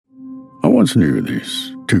once knew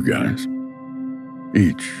these two guys.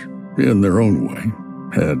 Each, in their own way,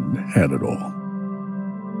 had it all.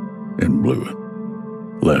 And blew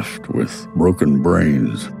it. Left with broken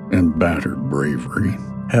brains and battered bravery,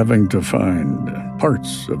 having to find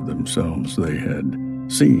parts of themselves they had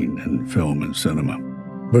seen in film and cinema.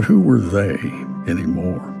 But who were they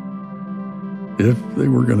anymore? If they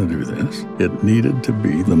were going to do this, it needed to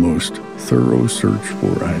be the most thorough search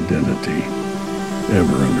for identity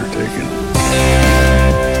ever undertaken.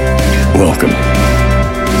 Welcome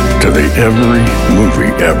to the Every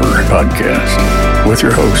Movie Ever podcast with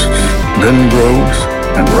your hosts, Ben Groves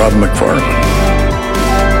and Rob McFarlane.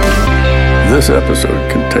 This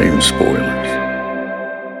episode contains spoilers.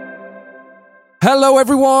 Hello,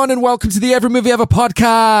 everyone, and welcome to the Every Movie Ever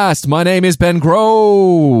podcast. My name is Ben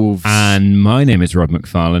Groves. And my name is Rob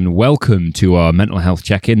McFarlane. Welcome to our mental health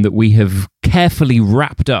check-in that we have carefully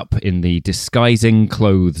wrapped up in the disguising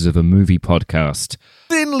clothes of a movie podcast.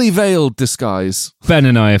 Thinly veiled disguise. Ben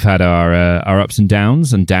and I have had our ups and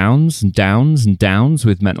downs and downs and downs and downs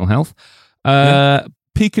with mental health.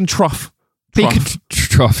 Peak and trough. Peak and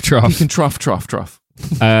trough. Peak and trough.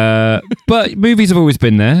 But movies have always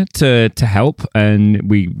been there to help,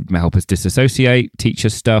 and help us disassociate, teach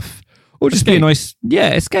us stuff, or just be a nice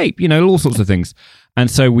escape, all sorts of things.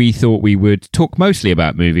 And so we thought we would talk mostly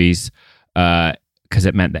about movies because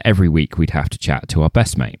it meant that every week we'd have to chat to our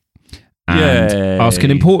best mate and ask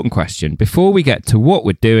an important question before we get to what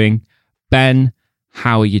we're doing. Ben,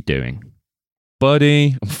 how are you doing?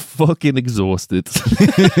 Buddy, I'm fucking exhausted.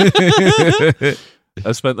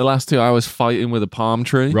 I spent the last 2 hours fighting with a palm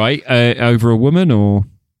tree. Right, over a woman or?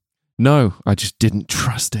 No, I just didn't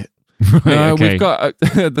trust it. Right, no, okay. We've got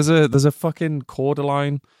there's a fucking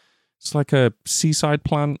cordyline. It's like a seaside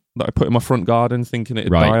plant that I put in my front garden, thinking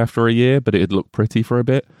it'd die after a year, but it'd look pretty for a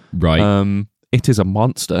bit. Right. It is a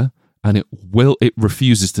monster, and it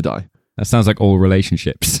refuses to die. That sounds like all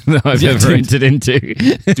relationships that I've ever entered into.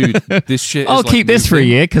 Dude, this shit I'll is keep this for a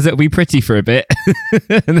year because it'll be pretty for a bit.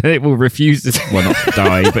 And then it will refuse to, well, not to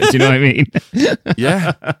die, but do you know what I mean?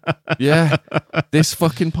 Yeah. This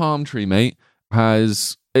fucking palm tree, mate,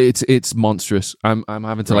 it's monstrous. I'm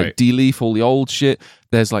having to de-leaf all the old shit.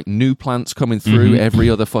 There's like new plants coming through every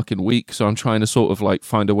other fucking week. So I'm trying to sort of like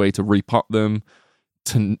find a way to repot them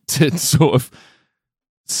to sort of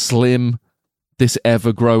slim this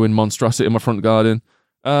ever-growing monstrosity in my front garden.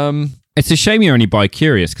 It's a shame you're only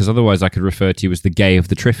bi-curious, because otherwise I could refer to you as the gay of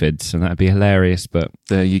the Triffids, and that'd be hilarious, but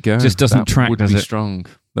there you go. Just doesn't track, does it?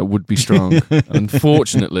 That would be strong.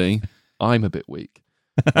 Unfortunately, I'm a bit weak.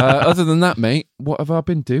 Other than that, mate, what have I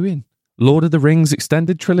been doing? Lord of the Rings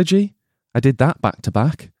Extended Trilogy. I did that back to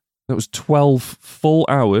back. That was 12 full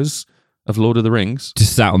hours of Lord of the Rings.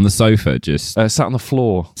 Just sat on the sofa, sat on the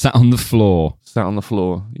floor. Sat on the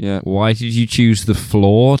floor, yeah. Why did you choose the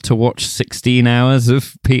floor to watch 16 hours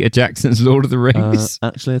of Peter Jackson's Lord of the Rings?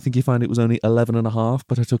 Actually, I think you find it was only 11 and a half,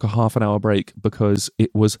 but I took a half an hour break because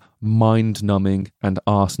it was mind-numbing and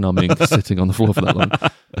arse-numbing sitting on the floor for that long.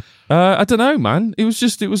 I don't know, man. It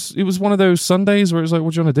was one of those Sundays where it was like,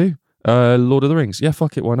 what do you want to do? Lord of the Rings. Yeah,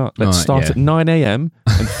 fuck it, why not? Let's start at 9 a.m.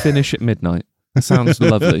 and finish at midnight. That sounds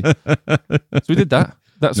lovely. So we did that.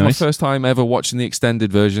 That's my first time ever watching the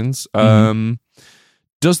extended versions.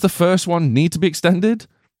 Does the first one need to be extended?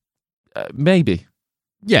 Maybe.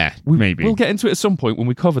 Yeah, maybe. We'll get into it at some point when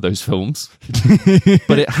we cover those films.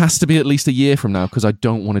 But it has to be at least a year from now because I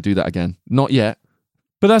don't want to do that again. Not yet.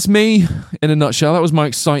 But that's me in a nutshell. That was my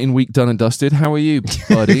exciting week done and dusted. How are you,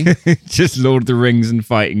 buddy? Just Lord of the Rings and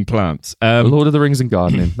fighting plants. Lord of the Rings and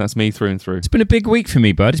gardening. That's me through and through. It's been a big week for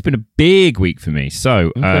me, bud. It's been a big week for me.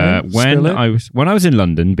 So when I was in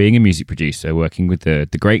London, being a music producer, working with the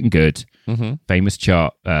great and good, famous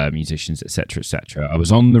chart musicians, etc., I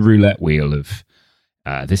was on the roulette wheel of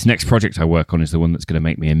this next project I work on is the one that's going to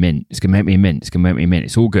make me a mint. It's going to make me a mint.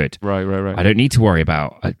 It's all good. Right. I don't need to worry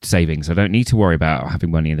about savings. I don't need to worry about having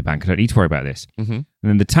money in the bank. I don't need to worry about this. And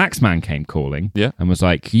then the tax man came calling and was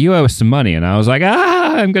like, you owe us some money. And I was like,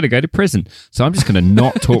 I'm going to go to prison. So I'm just going to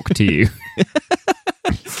not talk to you.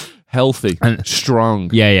 Healthy and strong.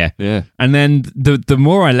 Yeah. And then the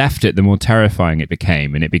more I left it, the more terrifying it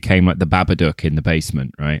became. And it became like the Babadook in the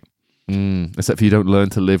basement, right? Except for you don't learn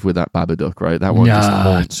to live with that Babadook, right? That one just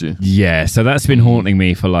haunts you. Yeah, so that's been haunting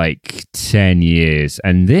me for like 10 years.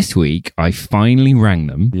 And this week, I finally rang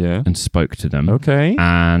them and spoke to them. Okay.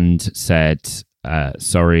 And said,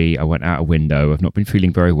 sorry, I went out a window. I've not been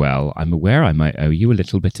feeling very well. I'm aware I might owe you a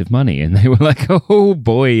little bit of money. And they were like, oh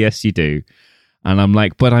boy, yes you do. And I'm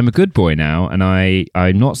like, but I'm a good boy now. And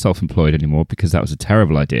I'm not self-employed anymore because that was a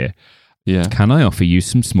terrible idea. Yeah. Can I offer you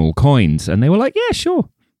some small coins? And they were like, yeah, sure.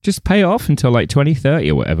 Just pay it off until like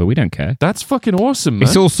 2030 or whatever. We don't care. That's fucking awesome, man.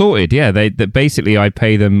 It's all sorted. Yeah, basically I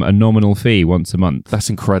pay them a nominal fee once a month. That's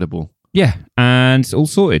incredible. Yeah, and it's all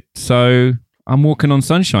sorted. So I'm walking on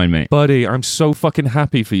sunshine, mate. Buddy, I'm so fucking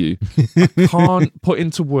happy for you. I can't put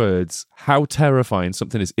into words how terrifying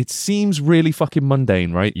something is. It seems really fucking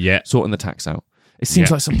mundane, right? Yeah. Sorting the tax out. It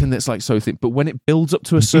seems like something that's like so thin, but when it builds up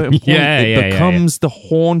to a certain point, it becomes the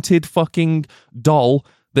haunted fucking doll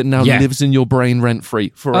that now lives in your brain rent-free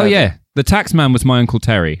forever. Oh, yeah. The tax man was my Uncle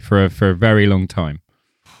Terry for a very long time.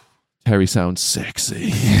 Terry sounds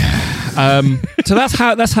sexy. So that's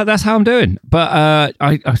how I'm doing. But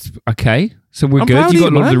okay. So we're good. You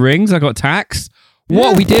got Lord of the Rings. I got tax.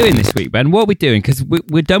 What are we doing this week, Ben? What are we doing? Because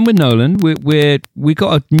we're done with Nolan. We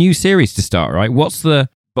got a new series to start, right? What's the...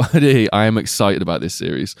 Buddy, I am excited about this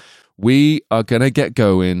series. We are going to get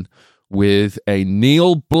going with a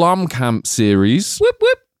Neill Blomkamp series. Whoop,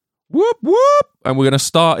 whoop. Whoop, whoop. And we're going to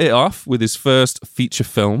start it off with his first feature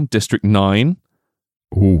film, District 9.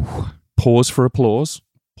 Ooh. Pause for applause.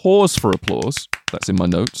 Pause for applause. That's in my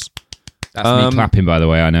notes. That's me clapping, by the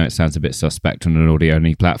way. I know it sounds a bit suspect on an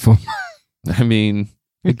audio-only platform. I mean,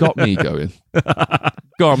 it got me going.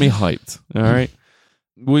 Got me hyped. All right.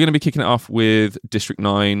 We're going to be kicking it off with District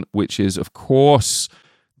 9, which is, of course,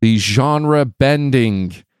 the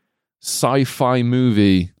genre-bending sci-fi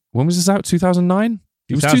movie. When was this out? 2009?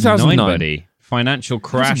 It was 2009. Buddy. Financial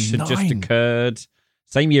crash had just occurred.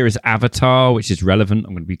 Same year as Avatar, which is relevant.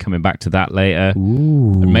 I'm going to be coming back to that later.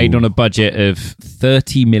 Ooh. Made on a budget of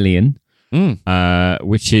 30 million,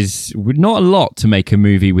 which is not a lot to make a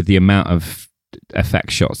movie with the amount of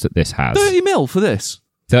effect shots that this has. 30 mil for this?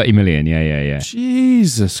 30 million, yeah.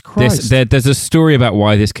 Jesus Christ. There's a story about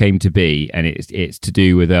why this came to be, and it's to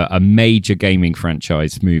do with a major gaming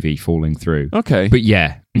franchise movie falling through. Okay. But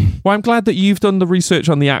yeah. Well, I'm glad that you've done the research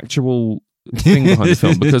on the actual thing behind the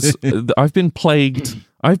film, because I've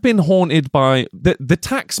been haunted by the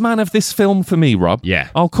tax man of this film for me, Rob.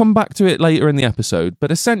 Yeah. I'll come back to it later in the episode, but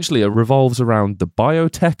essentially it revolves around the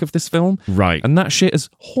biotech of this film. Right. And that shit has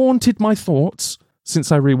haunted my thoughts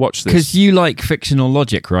since I rewatched this. Because you like fictional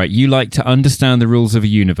logic, right? You like to understand the rules of a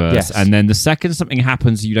universe, yes. And then the second something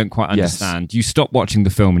happens you don't quite understand, you stop watching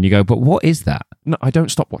the film and you go, but what is that? No, I don't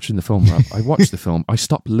stop watching the film, Rob. I watch the film. I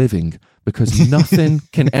stop living because nothing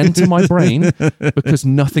can enter my brain because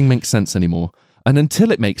nothing makes sense anymore. And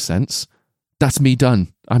until it makes sense, that's me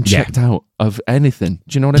done. I'm checked out of anything.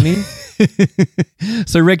 Do you know what I mean?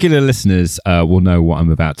 So regular listeners will know what I'm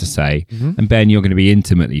about to say. Mm-hmm. And Ben, you're going to be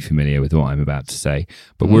intimately familiar with what I'm about to say.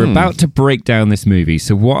 But we're about to break down this movie.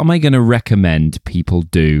 So what am I going to recommend people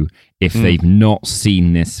do if they've not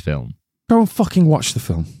seen this film? Go and fucking watch the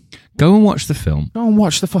film. Go and watch the film. Go and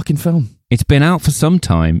watch the fucking film. It's been out for some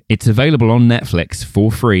time. It's available on Netflix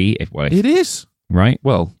for free. It is. Right?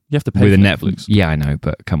 Well, you have to pay with for Netflix. Yeah, I know,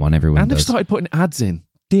 but come on, everyone and does. They've started putting ads in.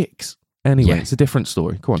 Dicks. Anyway, it's a different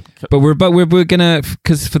story. Go on. But we're gonna,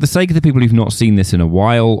 because for the sake of the people who've not seen this in a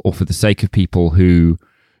while, or for the sake of people who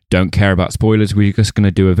don't care about spoilers, we're just going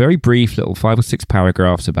to do a very brief little 5 or 6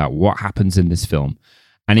 paragraphs about what happens in this film.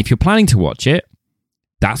 And if you're planning to watch it,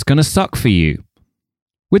 that's going to suck for you.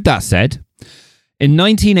 With that said, in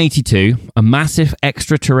 1982, a massive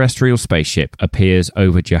extraterrestrial spaceship appears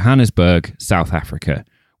over Johannesburg, South Africa,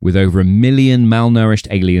 with over 1 million malnourished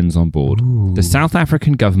aliens on board. Ooh. The South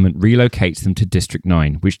African government relocates them to District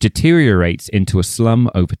 9, which deteriorates into a slum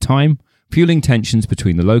over time, fueling tensions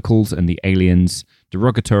between the locals and the aliens,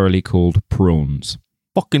 derogatorily called Prawns.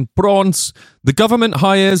 Fucking prawns. The government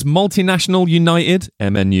hires Multinational United,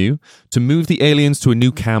 MNU, to move the aliens to a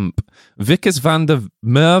new camp. Vickers van der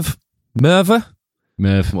Merwe?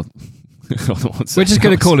 Merv. We're just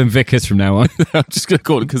going to call him Vickers from now on. I'm just going to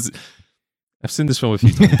call him because I've seen this film a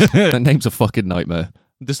few times. That name's a fucking nightmare.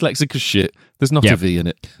 Dyslexic as shit. There's not a V in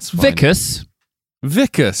it. Vickers.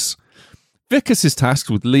 Vickers is tasked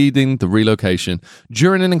with leading the relocation.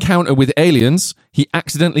 During an encounter with aliens, he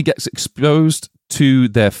accidentally gets exposed to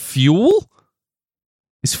their fuel.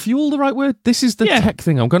 Is fuel the right word? This is the tech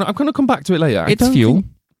thing. I'm gonna come back to it later. It's fuel.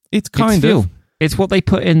 It's kind of. It's what they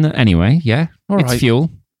put in anyway. Yeah. All right. It's fuel.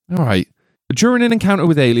 All right. During an encounter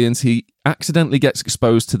with aliens, he accidentally gets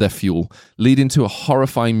exposed to their fuel, leading to a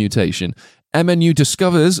horrifying mutation. MNU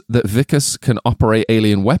discovers that Vickers can operate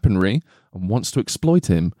alien weaponry and wants to exploit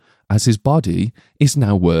him, as his body is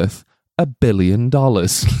now worth $1 billion.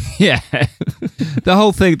 Yeah. The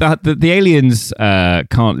whole thing that the aliens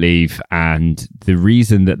can't leave, and the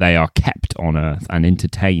reason that they are kept on Earth and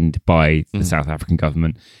entertained by the South African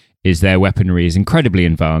government is their weaponry is incredibly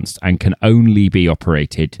advanced and can only be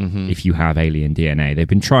operated if you have alien DNA. They've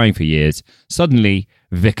been trying for years. Suddenly,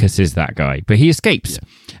 Vickers is that guy, but he escapes.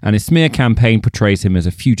 And his smear campaign portrays him as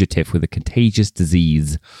a fugitive with a contagious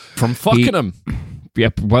disease. From fucking him. Yeah,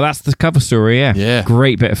 well, that's the cover story, Yeah.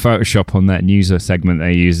 Great bit of Photoshop on that newser segment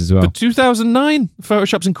they use as well. But 2009,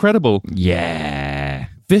 Photoshop's incredible. Yeah.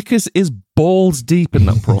 Vickers is balls deep in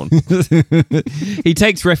that prawn. He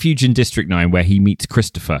takes refuge in District 9 where he meets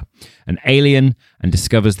Christopher, an alien, and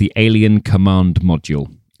discovers the Alien Command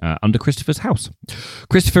Module under Christopher's house.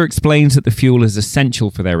 Christopher explains that the fuel is essential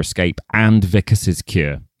for their escape and Vickers'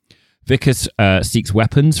 cure. Vickers seeks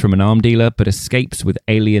weapons from an arm dealer but escapes with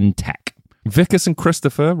alien tech. Vickers and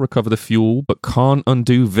Christopher recover the fuel but can't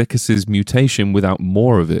undo Vickers' mutation without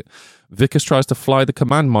more of it. Vickers tries to fly the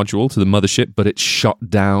command module to the mothership, but it's shot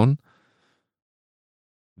down.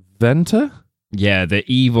 Venter? Yeah, the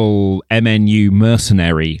evil MNU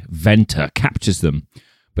mercenary Venter captures them.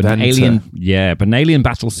 But an Venter. alien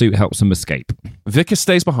battlesuit helps them escape. Vickers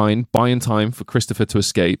stays behind, buying time for Christopher to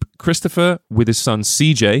escape. Christopher, with his son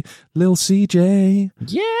CJ, Lil CJ,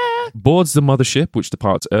 boards the mothership, which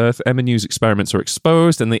departs Earth. MNU's experiments are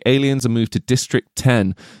exposed, and the aliens are moved to District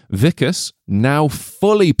 10. Vickers, now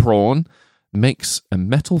fully prawn, makes a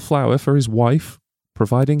metal flower for his wife,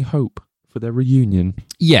 providing hope for their reunion.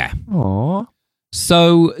 Yeah. Aww.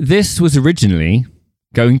 So this was originally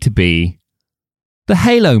going to be the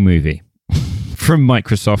Halo movie from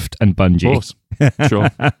Microsoft and Bungie. Of course. Sure.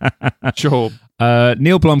 Sure.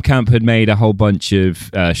 Neill Blomkamp had made a whole bunch of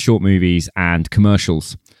short movies and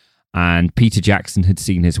commercials, and Peter Jackson had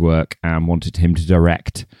seen his work and wanted him to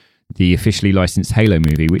direct the officially licensed Halo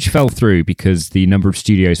movie, which fell through because the number of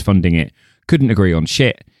studios funding it couldn't agree on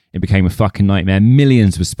shit. It became a fucking nightmare.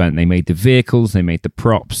 Millions were spent. They made the vehicles, they made the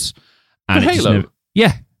props. And The Halo?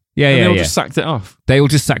 Yeah. And they all just sacked it off. They all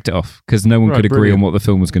just sacked it off because no one could agree brilliant. on what the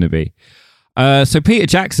film was going to be. So Peter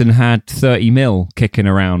Jackson had 30 mil kicking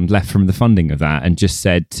around left from the funding of that and just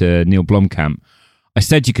said to Neill Blomkamp, I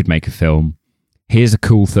said you could make a film. Here's a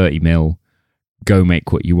cool 30 mil. Go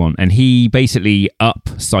make what you want. And he basically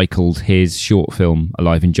upcycled his short film,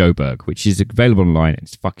 Alive in Joburg, which is available online.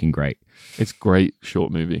 It's fucking great. It's a great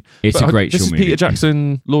short movie. It's a great short This is movie. Peter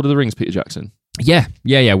Jackson, Lord of the Rings Peter Jackson. Yeah.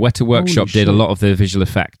 Weta Workshop Holy did a shit. lot of the visual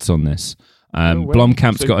effects on this. way.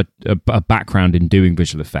 Blomkamp's So- got a background in doing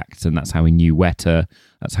visual effects, and that's how he knew Weta.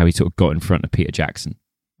 That's how he sort of got in front of Peter Jackson.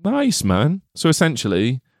 Nice, man. So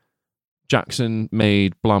essentially, Jackson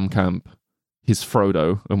made Blomkamp his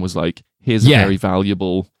Frodo and was like, here's a Yeah. very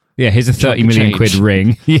valuable... Yeah, here's a 30 Chunk of million quid change.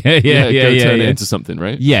 ring. Go turn it into something,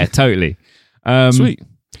 right? Yeah, totally. Sweet.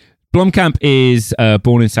 Blomkamp is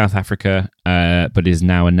born in South Africa, but is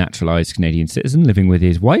now a naturalized Canadian citizen living with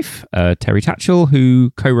his wife, Terry Tatchell,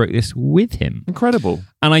 who co-wrote this with him. Incredible.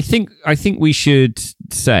 And I think we should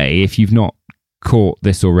say, if you've not caught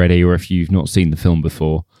this already or if you've not seen the film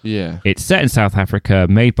before, Yeah. it's set in South Africa,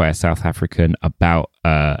 made by a South African, about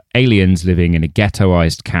aliens living in a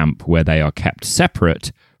ghettoized camp where they are kept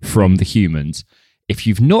separate from the humans. If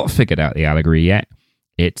you've not figured out the allegory yet,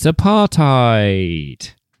 it's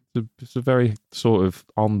apartheid. It's a very sort of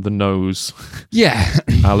on the nose Yeah.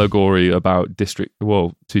 allegory about District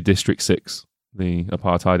 6, the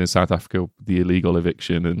apartheid in South Africa, the illegal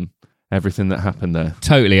eviction and everything that happened there.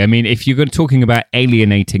 Totally. I mean, if you're talking about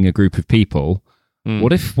alienating a group of people, Mm.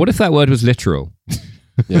 what if that word was literal?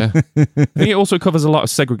 Yeah. I think it also covers a lot of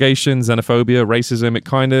segregation, xenophobia, racism.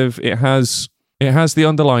 It has the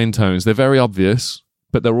underlying tones. They're very obvious,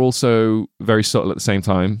 but they're also very subtle at the same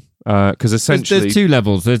time. Because essentially, There's two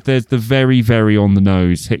levels. There's the very, very on the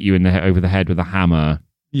nose, hit you in the over the head with a hammer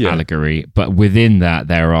allegory, but within that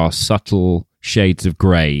there are subtle shades of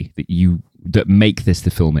grey that make this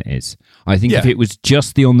the film it is. I think if it was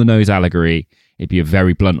just the on the nose allegory, it'd be a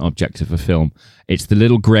very blunt object of a film. It's the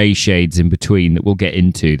little grey shades in between that we'll get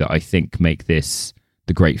into that I think make this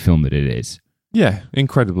the great film that it is. Yeah,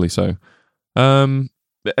 incredibly so.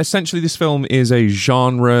 Essentially, this film is a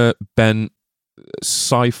genre-bent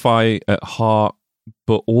sci-fi at heart,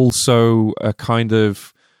 but also a kind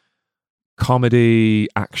of comedy,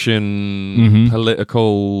 action,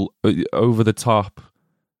 political, over-the-top,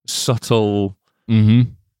 subtle,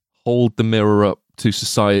 hold the mirror up to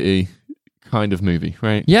society kind of movie,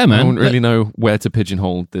 right? Yeah, man. I don't really know where to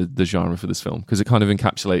pigeonhole the genre for this film because it kind of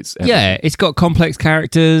encapsulates everything. Yeah, it's got complex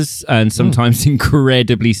characters and sometimes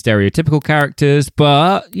incredibly stereotypical characters,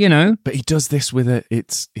 but, you know. But he does this with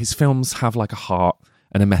his films have like a heart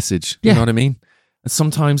and a message. You Yeah. know what I mean? And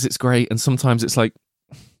sometimes it's great and sometimes it's like,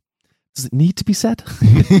 does it need to be said?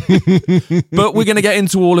 But we're going to get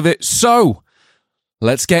into all of it. So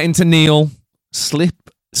let's get into Neill.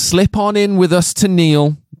 Slip on in with us to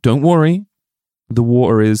Neill. Don't worry. The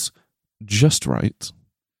water is just right.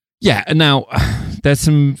 Yeah, now, there's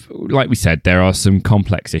some, like we said, there are some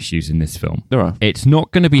complex issues in this film. There are. It's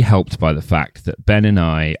not going to be helped by the fact that Ben and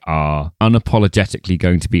I are unapologetically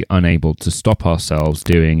going to be unable to stop ourselves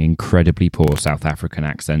doing incredibly poor South African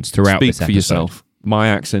accents throughout Speak this episode. for yourself. My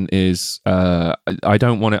accent is, I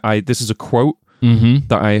don't want to, this is a quote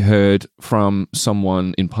that I heard from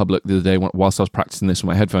someone in public the other day whilst I was practicing this with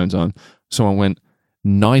my headphones on. Someone went,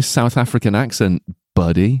 "Nice South African accent,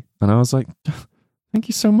 buddy." And I was like, thank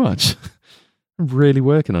you so much. I'm really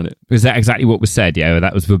working on it. Was that exactly what was said? Yeah,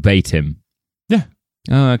 that was verbatim. Yeah.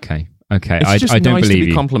 Oh, okay. It's just I don't nice believe to be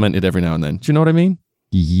you. complimented every now and then. Do you know what I mean?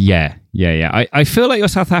 Yeah. I feel like your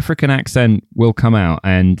South African accent will come out,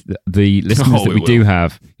 and the listeners that we do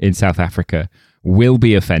have in South Africa will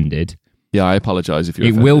be offended. Yeah, I apologise if you're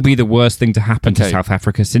It offended. will be the worst thing to happen to South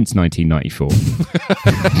Africa since 1994.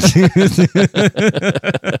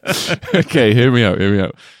 Okay, hear me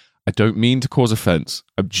out. I don't mean to cause offence.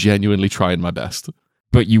 I'm genuinely trying my best.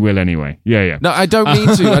 But you will anyway. Yeah. No, I don't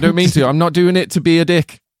mean to. I'm not doing it to be a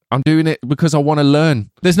dick. I'm doing it because I want to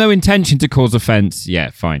learn. There's no intention to cause offence.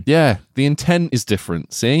 Yeah, fine. Yeah, the intent is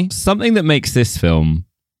different, see? Something that makes this film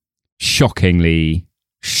shockingly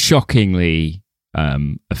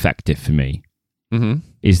effective for me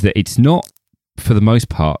is that it's not, for the most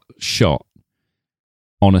part, shot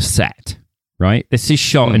on a set, right? This is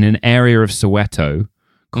shot in an area of Soweto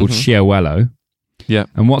called Shiawelo. Yeah.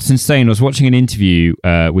 And what's insane, I was watching an interview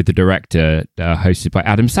with the director hosted by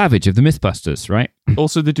Adam Savage of the Mythbusters, right?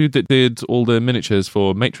 Also the dude that did all the miniatures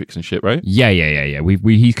for Matrix and shit, right? Yeah.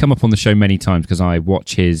 He's come up on the show many times because I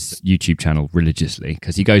watch his YouTube channel religiously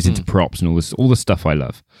because he goes into props and all the stuff I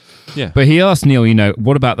love. Yeah. But he asked Neill,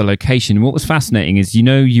 what about the location? And what was fascinating is,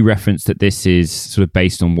 you referenced that this is sort of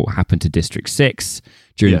based on what happened to District 6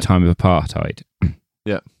 during the time of apartheid.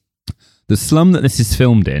 Yeah. The slum that this is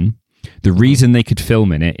filmed in, the reason they could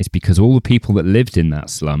film in it is because all the people that lived in that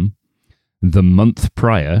slum the month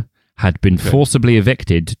prior had been forcibly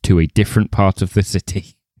evicted to a different part of the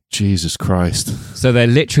city. Jesus Christ. So they're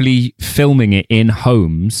literally filming it in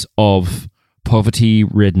homes of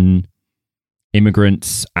poverty-ridden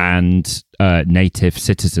immigrants and native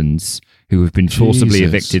citizens who have been forcibly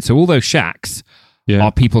evicted. So all those shacks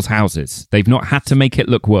are people's houses. They've not had to make it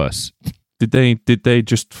look worse. Did they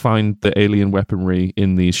just find the alien weaponry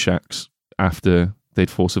in these shacks after they'd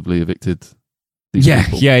forcibly evicted these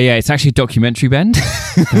people? Yeah. It's actually a documentary, Ben.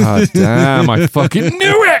 God damn, I fucking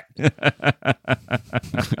knew it!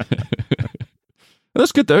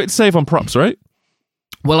 That's good though. It's safe on props, right?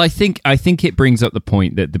 Well, I think it brings up the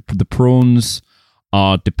point that the prawns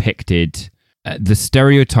are depicted. The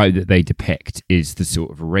stereotype that they depict is the sort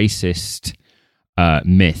of racist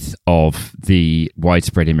myth of the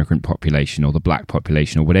widespread immigrant population or the black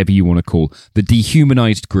population or whatever you want to call the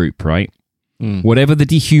dehumanized group, right? Whatever the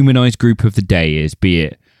dehumanized group of the day is, be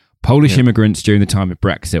it Polish immigrants during the time of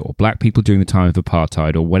Brexit or black people during the time of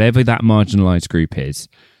apartheid or whatever that marginalized group is,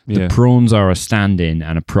 the prawns are a stand-in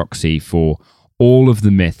and a proxy for all of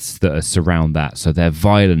the myths that surround that. So they're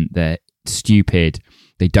violent, they're stupid,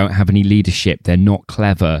 they don't have any leadership, they're not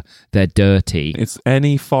clever, they're dirty. It's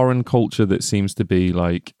any foreign culture that seems to be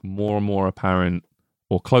like more and more apparent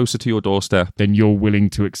or closer to your doorstep than you're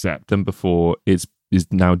willing to accept than before is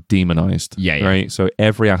now demonized. Yeah. Right? So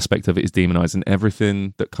every aspect of it is demonized, and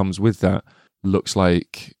everything that comes with that looks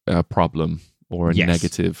like a problem or a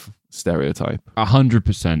negative stereotype.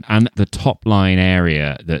 100%. And the top line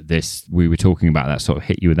area that we were talking about, that sort of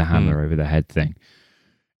hit you with a hammer over the head thing,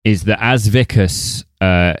 is that as Vicus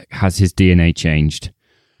has his DNA changed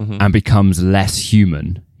and becomes less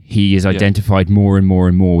human, he is identified more and more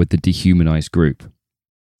and more with the dehumanized group.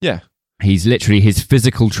 Yeah. He's literally, his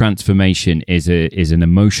physical transformation is an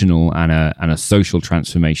emotional and a social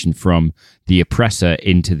transformation from the oppressor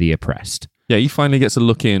into the oppressed. Yeah, he finally gets a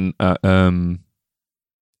look in at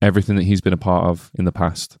everything that he's been a part of in the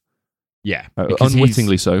past. Yeah.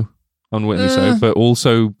 Unwittingly so, but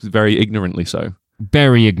also very ignorantly so.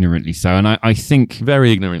 Very ignorantly so. And I think...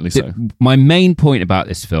 Very ignorantly so. My main point about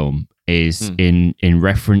this film is in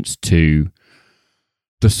reference to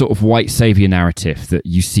the sort of white savior narrative that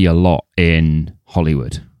you see a lot in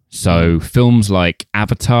Hollywood. So films like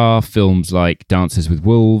Avatar, films like Dances with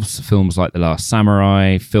Wolves, films like The Last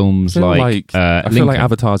Samurai, films I feel like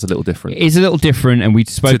Avatar's a little different. It is a little different, and we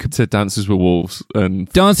spoke to Dances with Wolves. And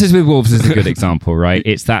Dances with Wolves is a good example, right?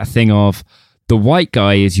 It's that thing of the white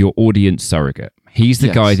guy is your audience surrogate. He's the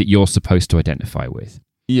guy that you're supposed to identify with.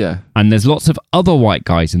 Yeah. And there's lots of other white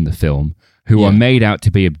guys in the film who are made out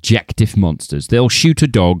to be objective monsters. They'll shoot a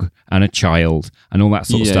dog and a child and all that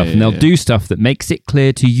sort of stuff. And they'll do stuff that makes it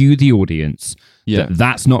clear to you, the audience, Yeah.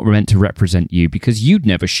 That's not meant to represent you because you'd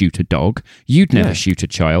never shoot a dog. You'd never shoot a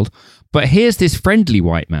child. But here's this friendly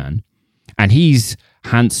white man, and he's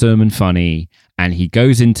handsome and funny, and he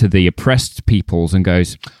goes into the oppressed peoples and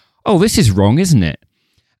goes, oh, this is wrong, isn't it?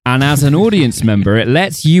 And as an audience member, it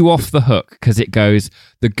lets you off the hook because it goes,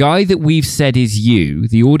 the guy that we've said is you,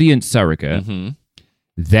 the audience surrogate,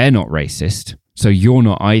 they're not racist, so you're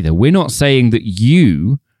not either. We're not saying that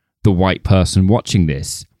you, the white person watching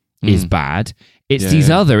this, is bad. It's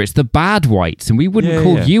it's the bad whites, and we wouldn't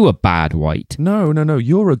call you a bad white. No,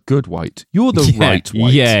 you're a good white. You're the right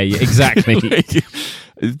white. Yeah, exactly.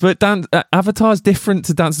 But Avatar's different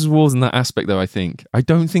to Dances with Wolves in that aspect, though, I think. I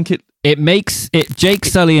don't think it makes it... Jake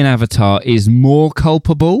Sully in Avatar is more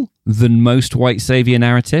culpable than most white savior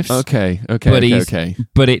narratives. Okay.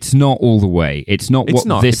 But it's not all the way. It's not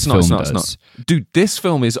what this film does. Dude, this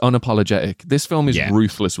film is unapologetic. This film is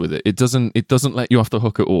ruthless with it. It doesn't let you off the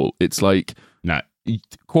hook at all. It's like... No.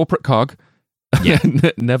 Corporate cog. Yeah.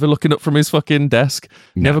 Never looking up from his fucking desk.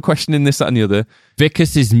 No. Never questioning this, that, and the other.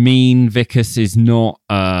 Vickers is mean. Vickers is not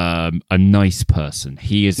a nice person.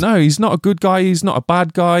 He is... No, he's not a good guy. He's not a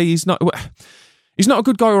bad guy. He's not a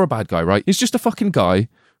good guy or a bad guy, right? He's just a fucking guy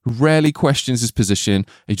who rarely questions his position.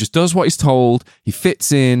 He just does what he's told. He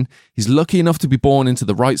fits in. He's lucky enough to be born into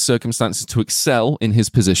the right circumstances to excel in his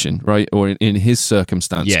position, right? Or in his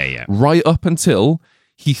circumstance. Yeah. Right up until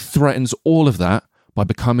he threatens all of that by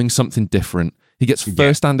becoming something different. He gets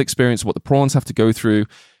first-hand experience of what the prawns have to go through.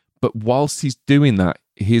 But whilst he's doing that,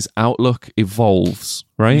 his outlook evolves,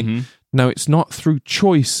 right? Mm-hmm. Now, it's not through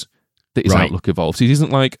choice that his outlook evolves. He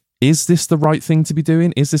isn't like, is this the right thing to be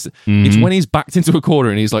doing? Is this... Mm-hmm. It's when he's backed into a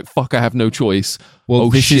corner and he's like, fuck, I have no choice.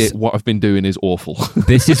 Well, what I've been doing is awful.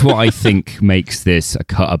 This is what I think makes this a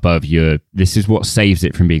cut above your... This is what saves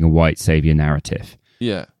it from being a white savior narrative.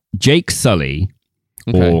 Yeah. Jake Sully...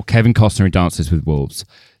 or Kevin Costner in Dances with Wolves,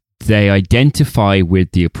 they identify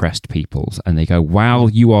with the oppressed peoples and they go, wow,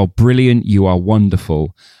 you are brilliant, you are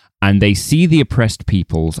wonderful. And they see the oppressed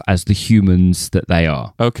peoples as the humans that they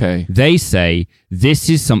are. Okay. They say, this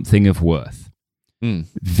is something of worth.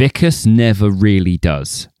 Vickers never really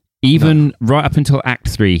does. Even right up until Act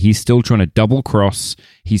 3, he's still trying to double cross.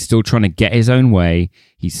 He's still trying to get his own way.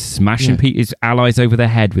 He's smashing his allies over the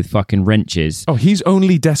head with fucking wrenches. Oh, he's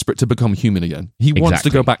only desperate to become human again. He wants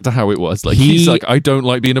to go back to how it was. Like he's like, I don't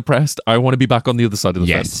like being oppressed. I want to be back on the other side of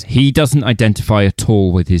the fence. He doesn't identify at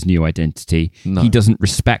all with his new identity. No. He doesn't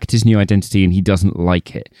respect his new identity and he doesn't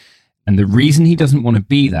like it. And the reason he doesn't want to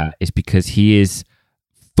be that is because he is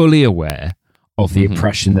fully aware of the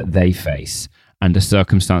oppression that they face and the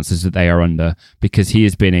circumstances that they are under, because he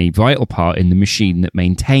has been a vital part in the machine that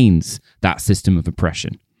maintains that system of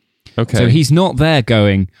oppression. Okay. So he's not there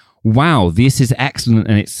going, wow, this is excellent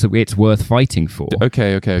and it's worth fighting for.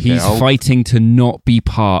 Okay. He's fighting to not be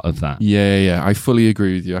part of that. Yeah. I fully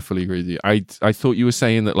agree with you. I thought you were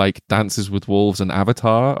saying that like Dances with Wolves and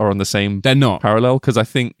Avatar are on the same They're not. parallel, because I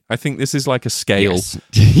think this is like a scale. Yes.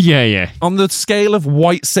 Yeah. On the scale of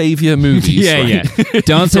white savior movies. Yeah.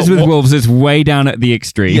 Dances with Wolves is way down at the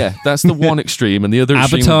extreme. Yeah, that's the one extreme, and the other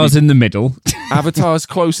extreme Avatar's in the middle. Avatar's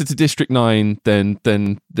closer to District 9 than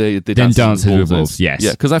the Dances with Wolves. Yes.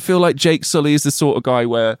 Yeah, because I feel like Jake Sully is the sort of guy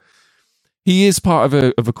where he is part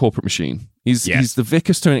of a corporate machine. He's the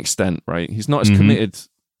Vickers to an extent, right? He's not as committed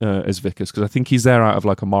as Vickers, because I think he's there out of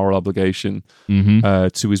like a moral obligation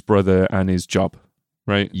to his brother and his job,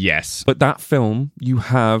 right? Yes. But that film, you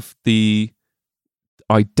have the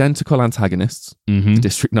identical antagonists to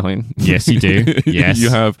District 9. Yes, you do. Yes. You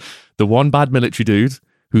have the one bad military dude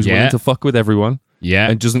who's willing to fuck with everyone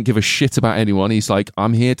and doesn't give a shit about anyone. He's like,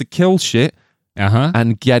 I'm here to kill shit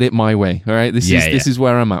and get it my way. All right, this is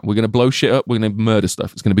where I'm at. We're going to blow shit up. We're going to murder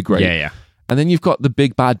stuff. It's going to be great. Yeah. And then you've got the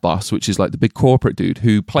big bad boss, which is like the big corporate dude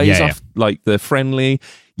who plays off like the friendly,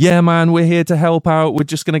 man, we're here to help out. We're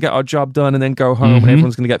just going to get our job done and then go home and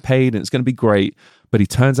everyone's going to get paid and it's going to be great. But he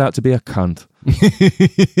turns out to be a cunt.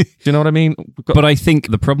 Do you know what I mean? But I think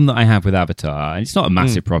the problem that I have with Avatar, and it's not a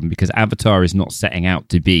massive problem because Avatar is not setting out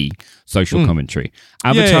to be social commentary.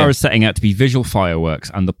 Avatar is setting out to be visual fireworks,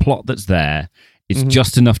 and the plot that's there is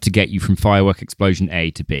just enough to get you from firework explosion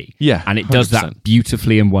A to B. Yeah, and it does 100%. That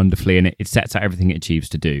beautifully and wonderfully, and it sets out everything it achieves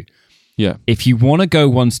to do. Yeah. If you want to go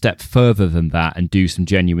one step further than that and do some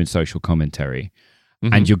genuine social commentary,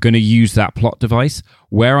 and you're going to use that plot device,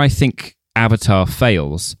 where I think Avatar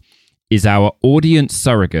fails is our audience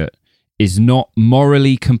surrogate is not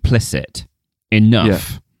morally complicit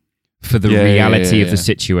enough for the reality of the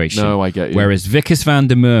situation. No, I get you. Whereas Vickers van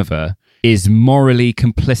der Merwe is morally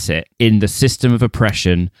complicit in the system of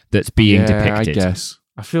oppression that's being depicted.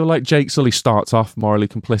 I feel like Jake Sully starts off morally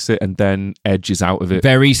complicit and then edges out of it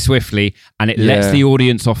very swiftly, and it lets the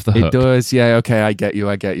audience off the hook. It does, yeah. Okay, I get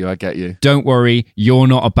you. Don't worry, you're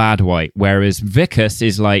not a bad white. Whereas Vicus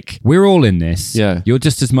is like, we're all in this. Yeah. You're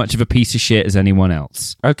just as much of a piece of shit as anyone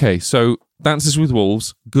else. Okay, so Dances with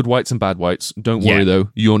Wolves, good whites and bad whites. Don't worry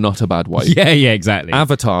though, you're not a bad white. Yeah, exactly.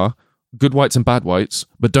 Avatar, good whites and bad whites,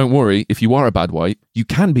 but don't worry, if you are a bad white, you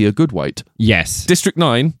can be a good white. Yes. District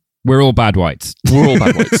 9, we're all bad whites. we're all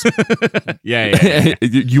bad whites. Yeah.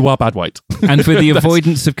 You are bad white. And for the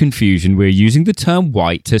avoidance of confusion, we're using the term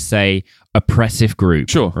white to say oppressive group.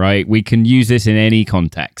 Sure. Right? We can use this in any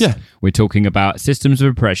context. Yeah. We're talking about systems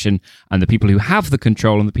of oppression and the people who have the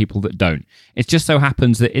control and the people that don't. It just so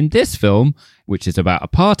happens that in this film, which is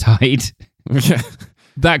about apartheid, Yeah.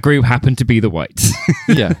 that group happened to be the whites.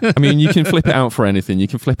 Yeah. I mean, you can flip it out for anything. You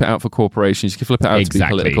can flip it out for corporations. You can flip it out to be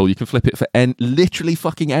political. You can flip it for literally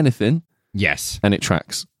fucking anything. Yes. And it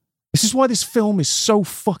tracks. This is why this film is so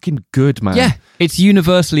fucking good, man. Yeah. It's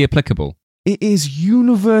universally applicable. It is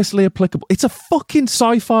universally applicable. It's a fucking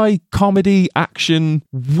sci-fi comedy action,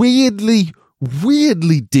 weirdly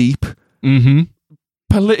deep,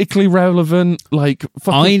 politically relevant, like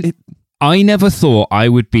fucking... I never thought I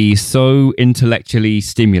would be so intellectually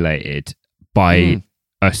stimulated by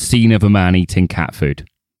a scene of a man eating cat food.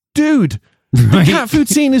 Dude, Right? the cat food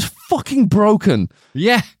scene is fucking broken.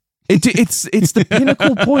 Yeah. It's the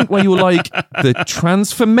pinnacle point where you're like, the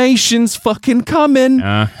transformation's fucking coming.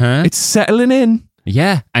 Uh-huh. It's settling in.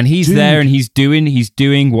 Yeah, and he's Dude. there and he's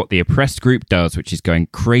doing what the oppressed group does, which is going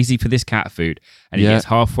crazy for this cat food. And he gets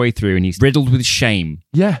halfway through and he's riddled with shame.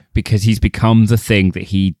 Yeah. Because he's become the thing that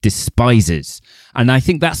he despises. And I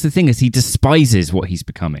think that's the thing, is he despises what he's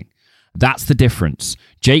becoming. That's the difference.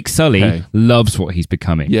 Jake Sully loves what he's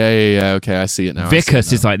becoming. Yeah. Okay, I see it now.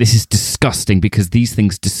 Vicus is like, this is disgusting because these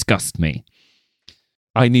things disgust me.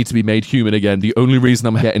 I need to be made human again. The only reason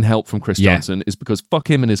I'm getting help from Chris Johnson is because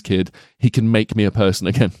fuck him and his kid. He can make me a person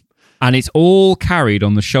again. And it's all carried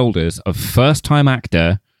on the shoulders of first-time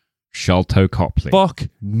actor Sholto Copley. Fuck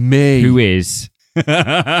me. Who is...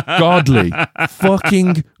 godly.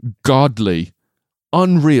 Fucking godly.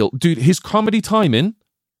 Unreal. Dude, his comedy timing...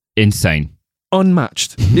 insane.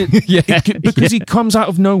 Unmatched. Because he comes out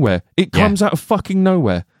of nowhere. It comes out of fucking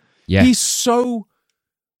nowhere. Yeah. He's so...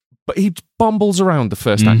 But he bumbles around the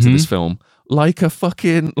first act of this film like a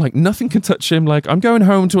fucking... Like, nothing can touch him. Like, I'm going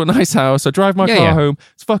home to a nice house. I drive my car home.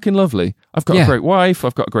 It's fucking lovely. I've got a great wife.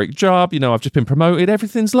 I've got a great job. You know, I've just been promoted.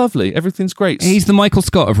 Everything's lovely. Everything's great. He's the Michael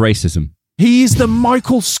Scott of racism. He's the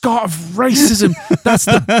Michael Scott of racism. That's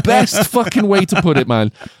the best fucking way to put it,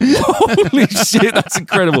 man. Holy shit, that's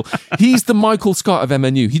incredible. He's the Michael Scott of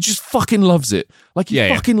MNU. He just fucking loves it. Like, he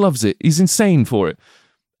fucking loves it. He's insane for it.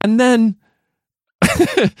 And then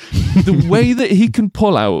the way that he can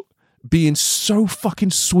pull out being so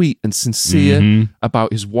fucking sweet and sincere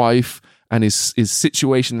about his wife and his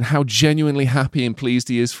situation and how genuinely happy and pleased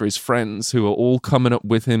he is for his friends who are all coming up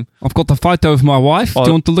with him. I've got a photo of my wife. Do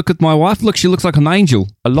you want to look at my wife? Look, she looks like an angel.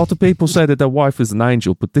 A lot of people say that their wife is an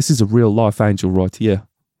angel, but this is a real life angel right here.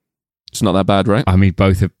 It's not that bad, right? I mean,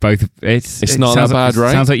 both. It's not that bad,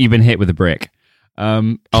 right? Sounds like you've been hit with a brick. I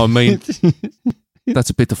mean, that's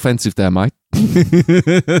a bit offensive there, mate.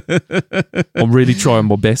 I'm really trying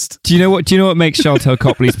my best. Do you know what makes Sholto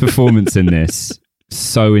Copley's performance in this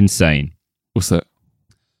so insane? What's that?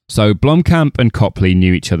 So Blomkamp and Copley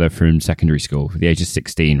knew each other from secondary school at the age of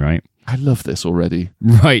 16, right? I love this already.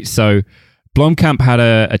 Right. So Blomkamp had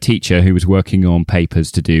a teacher who was working on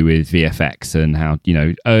papers to do with VFX and how,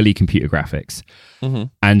 early computer graphics,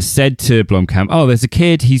 and said to Blomkamp, oh, there's a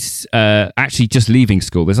kid, he's actually just leaving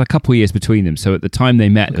school. There's a couple of years between them. So at the time they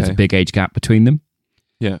met, there was a big age gap between them.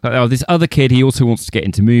 Yeah. Oh, this other kid, he also wants to get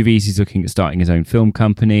into movies. He's looking at starting his own film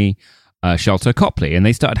company, Sholto Copley. And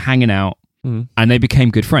they started hanging out and they became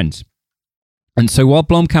good friends. And so while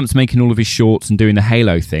Blomkamp's making all of his shorts and doing the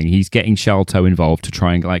Halo thing, he's getting Sholto involved to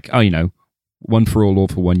try and one for all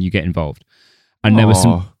for one, you get involved. And there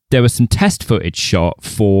was some test footage shot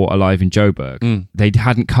for Alive in Joburg. They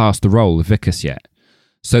hadn't cast the role of Vicus yet.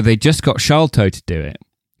 So they just got Sholto to do it,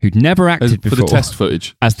 who'd never acted before. For the test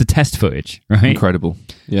footage. As the test footage, right? Incredible.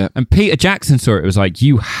 Yeah. And Peter Jackson saw it, was like,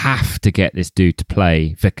 you have to get this dude to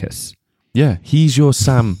play Vicus. Yeah, he's your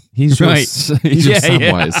Sam. He's your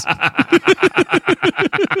Samwise.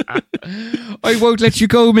 I won't let you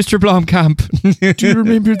go, Mr. Blomkamp. Do you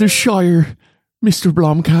remember the Shire, Mr.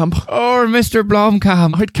 Blomkamp? Oh, Mr.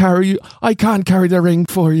 Blomkamp. I'd carry you. I can't carry the ring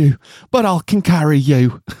for you, but I can carry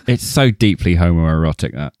you. It's so deeply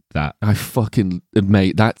homoerotic, that. I fucking,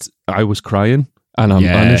 mate, I was crying. And I'm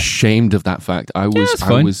Yeah. unashamed of that fact. I that's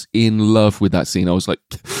fine. was in love with that scene. I was like,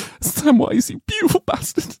 Samwise, you beautiful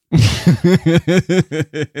bastard. Who's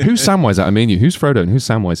Samwise out of me and you? Who's Frodo and who's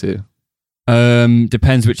Samwise here?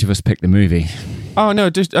 Depends which of us picked the movie. Oh, no,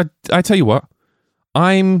 just I tell you what.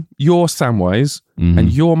 I'm your Samwise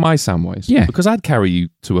and you're my Samwise. Yeah. Because I'd carry you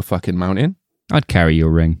to a fucking mountain. I'd carry your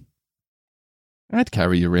ring. I'd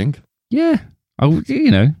carry your ring. Yeah.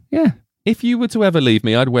 Yeah. If you were to ever leave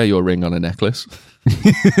me, I'd wear your ring on a necklace.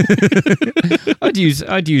 I'd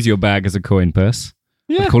use your bag as a coin purse.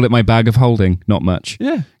 Yeah. I'd call it my bag of holding, not much.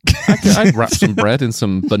 Yeah. I'd wrap some bread in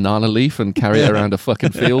some banana leaf and carry it around a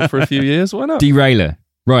fucking field for a few years. Why not? Derailer.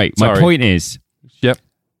 Right. My Sorry. point is, Yep.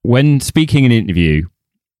 when speaking in an interview,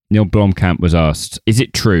 Neill Blomkamp was asked, is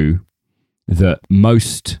it true that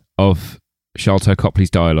most of Sharlto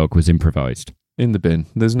Copley's dialogue was improvised? In the bin.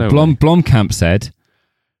 There's no way. Blomkamp said,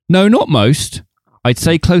 no, not most. I'd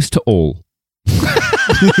say close to all.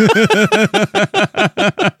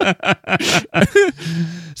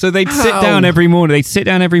 So they'd sit down every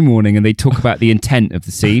morning. And they'd talk about the intent of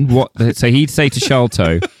the scene. So he'd say to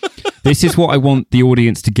Sharlto, this is what I want the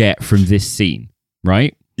audience to get from this scene,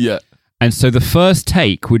 right? Yeah. And so the first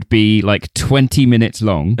take would be like 20 minutes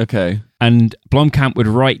long. Okay. And Blomkamp would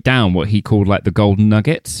write down what he called like the golden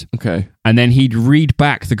nuggets. Okay. And then he'd read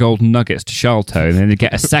back the golden nuggets to Sharlto, and then they'd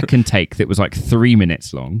get a second take that was like 3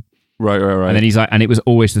 minutes long. Right. And then he's like, and it was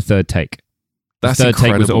always the third take. That's the third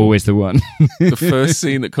incredible. take was always the one. The first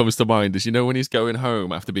scene that comes to mind is, when he's going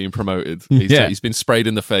home after being promoted. He's been sprayed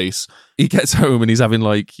in the face. He gets home and he's having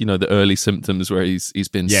like, the early symptoms where he's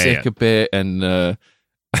been sick a bit, and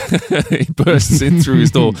he bursts in through his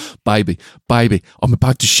door. Baby, I'm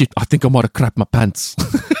about to shit. I think I might have crapped my pants.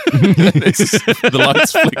 The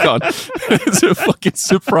lights flick on. It's a fucking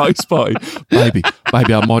surprise party. Baby,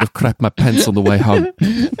 I might have crapped my pants on the way home.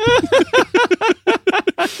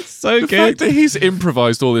 So The good. fact that he's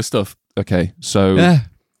improvised all this stuff. Okay, so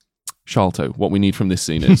Sharlto, what we need from this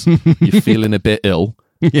scene is you're feeling a bit ill.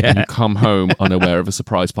 Yeah. You come home unaware of a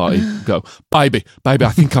surprise party. Go, baby, I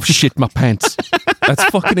think I've shit my pants. That's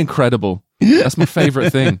fucking incredible. That's my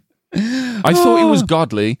favorite thing. I thought he was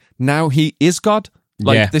godly. Now he is God.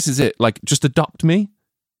 This is it. Like, just adopt me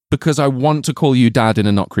because I want to call you dad in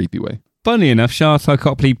a not creepy way. Funny enough, Sharlto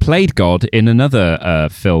Copley played God in another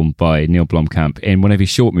film by Neill Blomkamp in one of his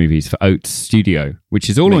short movies for Oates Studio, which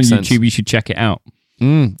is all Makes on sense. YouTube. You should check it out.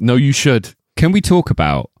 No, you should. Can we talk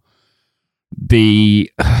about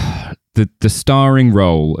the starring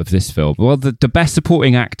role of this film? Well, the best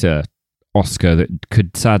supporting actor Oscar that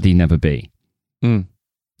could sadly never be.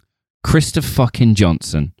 Christopher fucking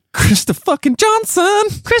Johnson. Christopher fucking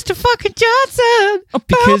Johnson.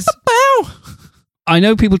 Because I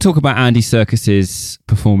know people talk about Andy Serkis's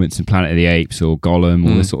performance in Planet of the Apes or Gollum,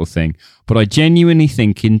 all this sort of thing, but I genuinely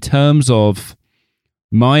think in terms of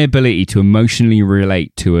my ability to emotionally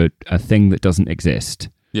relate to a thing that doesn't exist,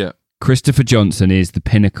 Yeah. Christopher Johnson is the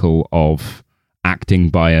pinnacle of acting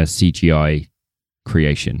by a CGI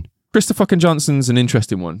creation. Christopher fucking Johnson's an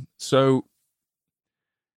interesting one. So,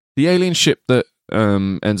 the alien ship that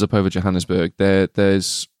ends up over Johannesburg,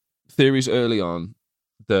 there's theories early on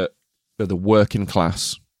that they're the working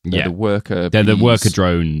class. They're the worker They're the bees. worker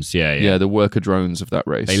drones. Yeah. The worker drones of that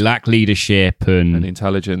race. They lack leadership and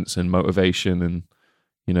intelligence and motivation, and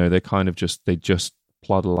they kind of just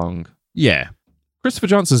plod along. Yeah. Christopher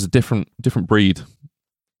Johnson's a different breed.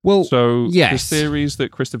 Well, So yes. there's theories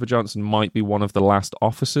that Christopher Johnson might be one of the last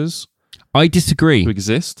officers I disagree. to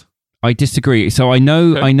exist. So I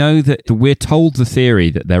know that we're told the theory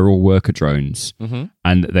that they're all worker drones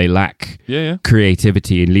and that they lack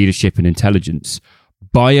creativity and leadership and intelligence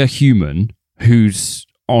by a human who's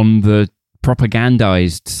on the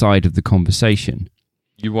propagandized side of the conversation.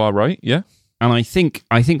 You are right, yeah. And I think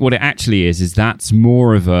what it actually is that's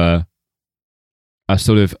more of a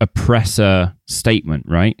sort of oppressor statement,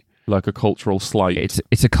 right? Like a cultural slight.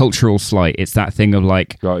 It's a cultural slight. It's that thing of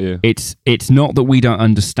like, Got you. it's not that we don't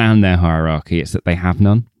understand their hierarchy, it's that they have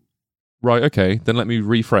none. Right, okay. Then let me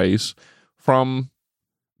rephrase. From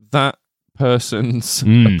that person's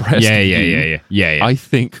oppressed view, Yeah. I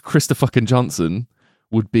think Christopher fucking Johnson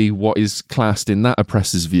would be what is classed in that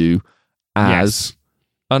oppressor's view as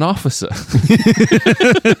an officer.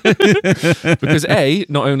 Because A,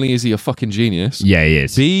 not only is he a fucking genius, Yeah, he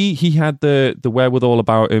is. B, he had the wherewithal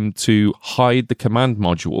about him to hide the command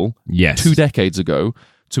module Yes. 2 decades ago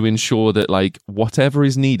to ensure that like whatever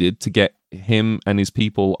is needed to get him and his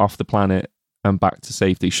people off the planet and back to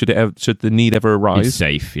safety, should the need ever arise, It's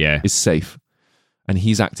safe, yeah. is safe. And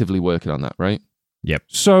he's actively working on that, right? Yep.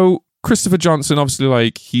 So Christopher Johnson, obviously,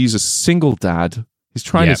 like, he's a single dad He's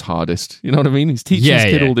trying his hardest. You know what I mean? He's teaching his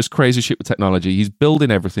kid all this crazy shit with technology. He's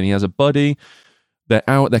building everything. He has a buddy. They're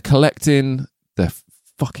out. They're collecting their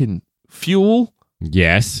fucking fuel.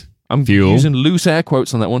 Yes. I'm using loose air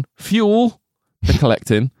quotes on that one. Fuel. They're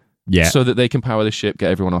collecting. So that they can power the ship,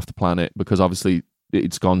 get everyone off the planet, because obviously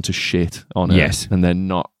it's gone to shit on Earth. Yes. And they're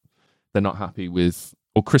not happy with,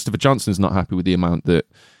 or Christopher Johnson's not happy with the amount that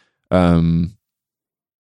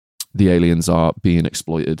the aliens are being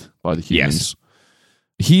exploited by the humans.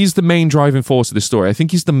 Yes. He's the main driving force of this story. I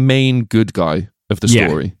think he's the main good guy of the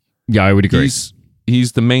story. Yeah, I would agree.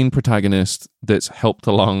 He's the main protagonist that's helped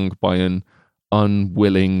along by an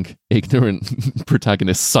unwilling, ignorant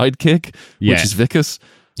protagonist sidekick, which is Vickers.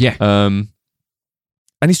 Yeah. And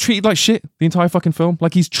he's treated like shit the entire fucking film.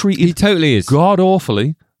 Like he totally is god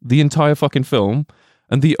awfully the entire fucking film.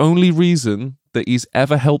 And the only reason that he's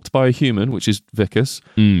ever helped by a human, which is Vickers,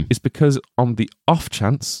 is because on the off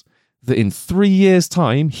chance that in 3 years'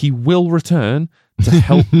 time he will return to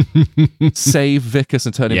help save Vickers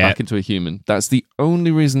and turn him back into a human. That's the only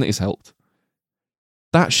reason that he's helped.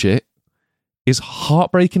 That shit is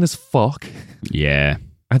heartbreaking as fuck. Yeah.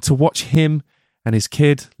 And to watch him and his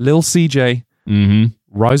kid, Lil CJ,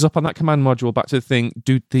 rise up on that command module back to the thing,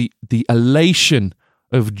 dude, the elation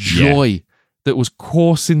of joy that was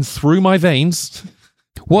coursing through my veins.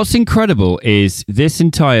 What's incredible is this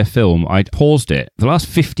entire film, I paused it. The last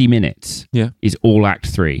 50 minutes is all Act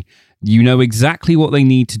 3. You know exactly what they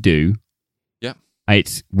need to do. Yeah.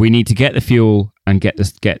 We need to get the fuel and get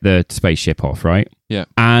the spaceship off, right? Yeah.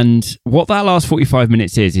 And what that last 45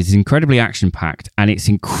 minutes is incredibly action-packed, and it's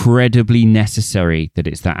incredibly necessary that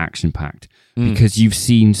it's that action-packed because you've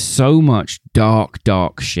seen so much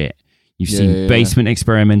dark shit. You've seen basement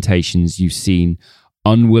experimentations. You've seen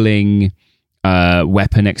unwilling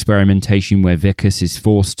weapon experimentation where Vickers is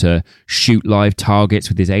forced to shoot live targets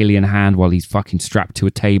with his alien hand while he's fucking strapped to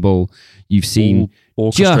a table. You've seen all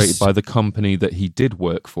orchestrated by the company that he did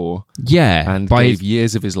work for. Yeah. And gave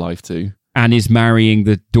years of his life to. And is marrying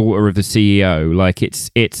the daughter of the CEO. Like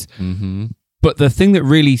it's But the thing that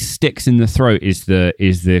really sticks in the throat is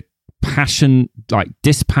the passion, like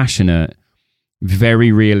dispassionate,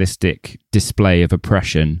 very realistic display of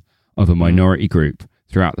oppression of a minority group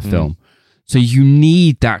throughout the film. So you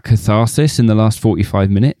need that catharsis in the last 45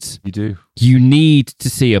 minutes. You do. You need to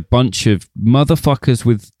see a bunch of motherfuckers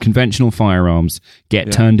with conventional firearms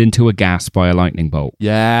get turned into a gas by a lightning bolt.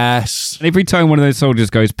 Yes. And every time one of those soldiers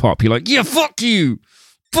goes pop, you're like, yeah, fuck you,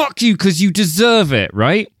 because you deserve it,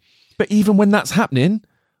 right? But even when that's happening,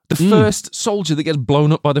 the first soldier that gets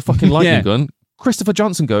blown up by the fucking lightning gun, Christopher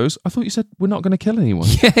Johnson goes, I thought you said we're not going to kill anyone.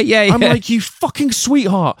 Yeah. I'm like, you fucking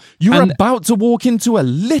sweetheart. You're about to walk into a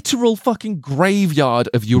literal fucking graveyard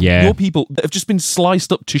of your people that have just been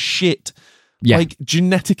sliced up to shit. Yeah. Like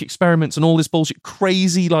genetic experiments and all this bullshit.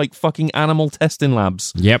 Crazy, like, fucking animal testing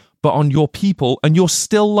labs. Yep. But on your people. And you're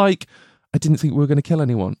still like, I didn't think we were going to kill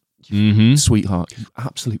anyone. Sweetheart. You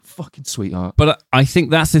absolute fucking sweetheart. But I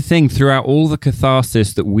think that's the thing. Throughout all the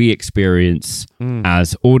catharsis that we experience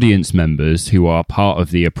as audience members who are part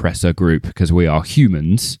of the oppressor group, because we are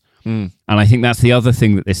humans, and I think that's the other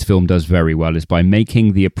thing that this film does very well, is by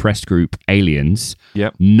making the oppressed group aliens,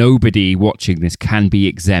 nobody watching this can be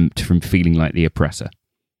exempt from feeling like the oppressor.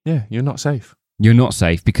 Yeah, you're not safe. You're not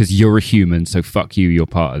safe because you're a human, so fuck you, you're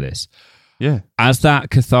part of this. Yeah. As that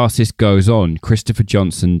catharsis goes on, Christopher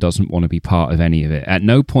Johnson doesn't want to be part of any of it. At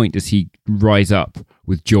no point does he rise up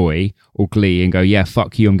with joy or glee and go, yeah,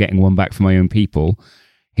 fuck you, I'm getting one back for my own people.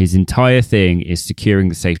 His entire thing is securing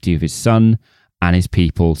the safety of his son and his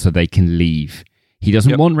people so they can leave. He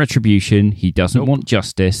doesn't want retribution. He doesn't want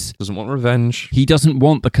justice. Doesn't want revenge. He doesn't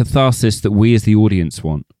want the catharsis that we as the audience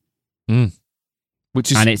want.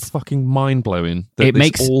 Which is fucking mind-blowing that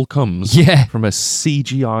this all comes from a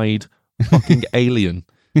CGI'd fucking alien.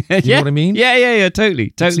 You know what I mean? Yeah,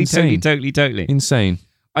 totally. Insane.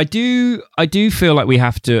 I do feel like we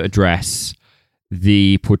have to address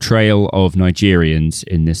the portrayal of Nigerians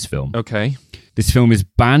in this film. Okay. This film is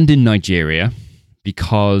banned in Nigeria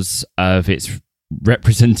because of its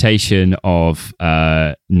representation of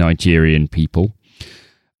Nigerian people.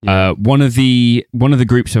 One of the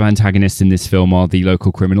groups of antagonists in this film are the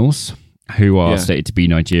local criminals, who are stated to be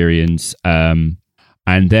Nigerians.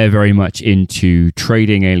 And they're very much into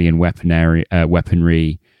trading alien weaponry,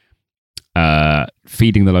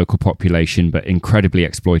 feeding the local population, but incredibly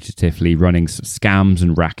exploitatively, running scams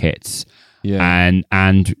and rackets. Yeah.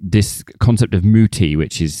 And this concept of muti,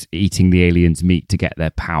 which is eating the aliens' meat to get their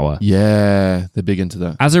power. Yeah, they're big into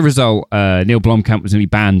that. As a result, Neill Blomkamp was only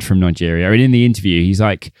banned from Nigeria. And in the interview, he's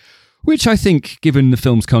like, which I think, given the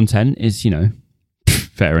film's content, is,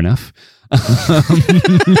 fair enough.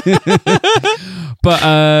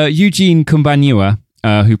 But Eugene Kumbanyua,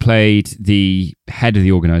 who played the head of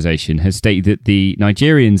the organisation, has stated that the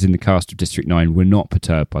Nigerians in the cast of District 9 were not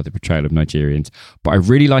perturbed by the portrayal of Nigerians. But I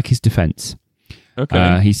really like his defence.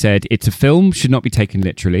 Okay. He said, "It's a film, should not be taken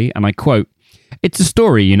literally." And I quote, "It's a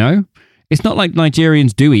story, you know? It's not like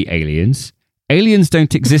Nigerians do eat aliens. Aliens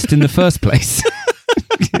don't exist in the first place."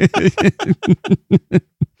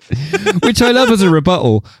 Which I love as a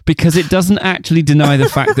rebuttal, because it doesn't actually deny the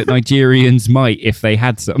fact that Nigerians might if they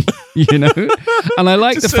had some, you know? And I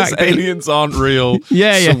like the fact that aliens aren't real,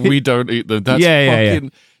 yeah. so we don't eat them. That's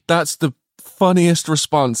That's the funniest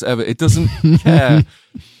response ever. It doesn't care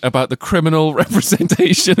about the criminal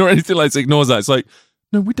representation or anything like that. It ignores that. It's like,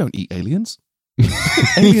 no, we don't eat aliens.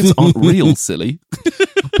 Aliens aren't real, silly.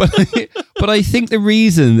 But I think the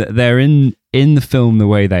reason that they're in the film the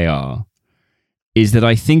way they are is that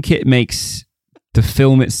I think it makes the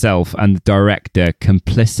film itself and the director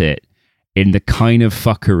complicit in the kind of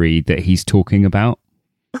fuckery that he's talking about.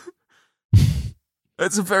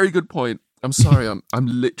 That's a very good point. I'm sorry, I'm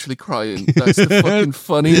literally crying. That's the fucking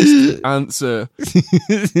funniest answer.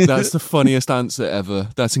 That's the funniest answer ever.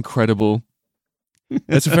 That's incredible.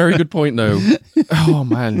 That's a very good point, though. Oh,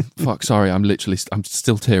 man. Fuck, sorry. I'm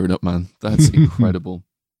still tearing up, man. That's incredible.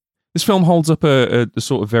 This film holds up a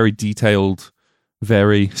sort of very detailed,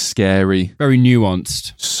 very scary, very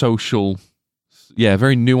nuanced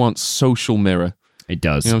very nuanced social mirror. It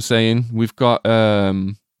does. You know what I'm saying? We've got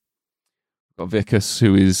Vicus,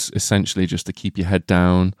 who is essentially just to keep your head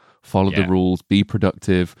down, follow the rules, be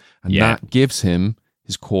productive, and that gives him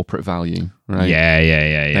his corporate value, right?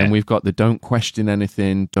 Yeah. Then we've got the don't question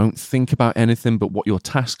anything, don't think about anything but what you're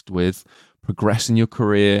tasked with, progress in your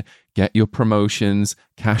career, get your promotions,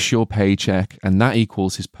 cash your paycheck, and that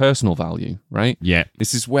equals his personal value, right? Yeah.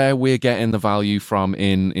 This is where we're getting the value from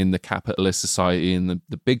in the capitalist society, in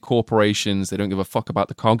the big corporations. They don't give a fuck about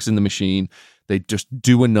the cogs in the machine. They just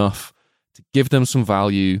do enough to give them some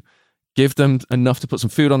value, give them enough to put some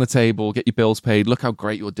food on the table, get your bills paid. Look how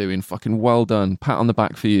great you're doing. Fucking well done. Pat on the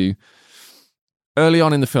back for you. Early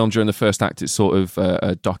on in the film, during the first act, it's sort of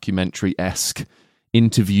a documentary-esque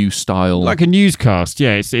interview style, like a newscast.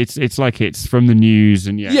 Yeah, it's like it's from the news,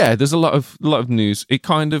 and there's a lot of news. It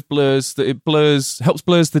kind of helps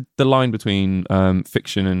blurs the line between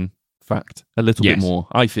fiction and fact a little bit more.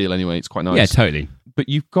 I feel anyway. It's quite nice. Yeah, totally. But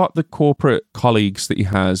you've got the corporate colleagues that he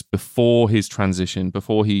has before his transition,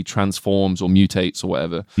 before he transforms or mutates or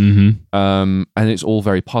whatever. Mm-hmm. And it's all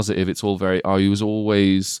very positive. It's all very, he was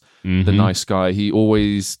always the nice guy. He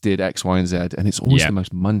always did X, Y, and Z. And it's always the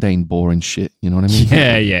most mundane, boring shit. You know what I mean?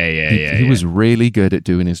 Yeah. He was really good at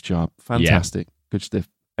doing his job. Fantastic. Good stuff.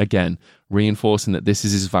 Again, reinforcing that this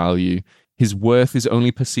is his value. His worth is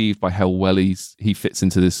only perceived by how well he fits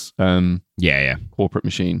into this corporate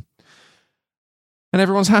machine. And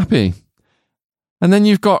everyone's happy. And then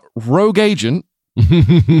you've got rogue agent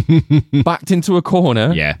backed into a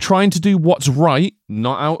corner, trying to do what's right,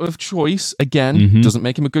 not out of choice. Again, doesn't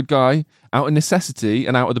make him a good guy, out of necessity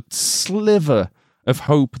and out of the sliver of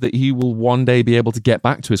hope that he will one day be able to get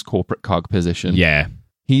back to his corporate cog position. Yeah.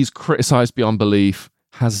 He's criticized beyond belief,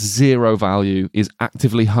 has zero value, is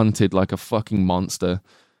actively hunted like a fucking monster.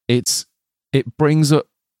 It brings up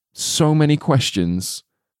so many questions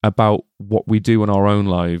about what we do in our own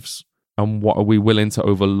lives and what are we willing to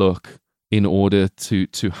overlook in order to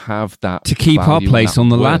have that, to keep our place on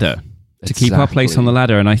the ladder. To keep our place on the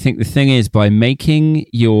ladder. And I think the thing is, by making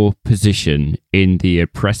your position in the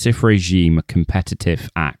oppressive regime a competitive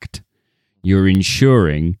act, you're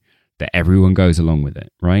ensuring that everyone goes along with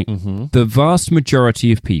it, right? The vast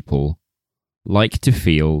majority of people like to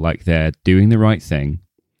feel like they're doing the right thing,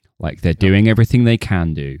 like they're doing everything they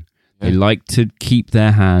can do. They like to keep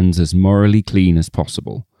their hands as morally clean as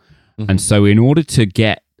possible. And so in order to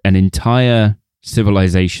get an entire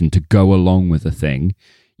civilization to go along with a thing,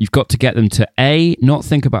 you've got to get them to A, not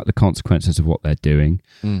think about the consequences of what they're doing,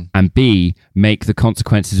 and B, make the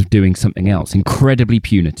consequences of doing something else incredibly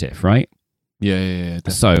punitive, right? Yeah.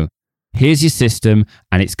 So here's your system,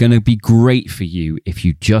 and it's going to be great for you if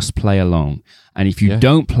you just play along. And if you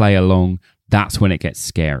don't play along, that's when it gets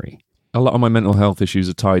scary. A lot of my mental health issues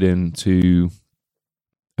are tied in to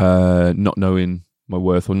not knowing my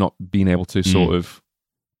worth or not being able to sort of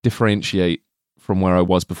differentiate from where I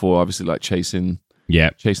was before. Obviously, like chasing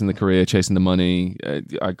the career, chasing the money.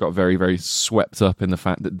 I got very, very swept up in the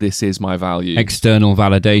fact that this is my value. External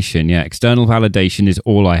validation. Yeah, external validation is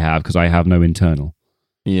all I have because I have no internal.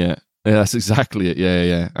 Yeah. Yeah, that's exactly it.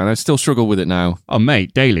 Yeah. And I still struggle with it now. Oh,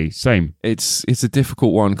 mate, daily, same. It's a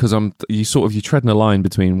difficult one because you're treading a line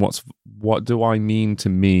between what do I mean to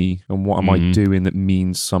me and what am I doing that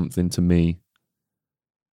means something to me,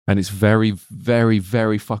 and it's very, very,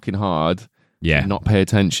 very fucking hard. Yeah, to not pay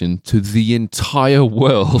attention to the entire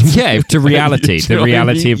world. Yeah, to reality, the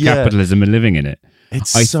reality of capitalism and living in it.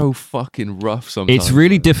 It's so fucking rough sometimes. It's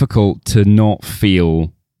really difficult to not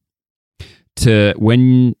feel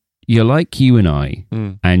when you're like you and I,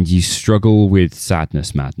 and you struggle with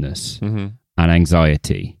sadness, madness, and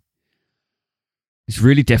anxiety. It's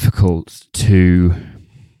really difficult to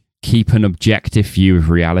keep an objective view of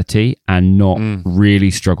reality and not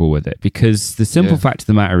really struggle with it, because the simple fact of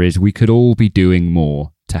the matter is we could all be doing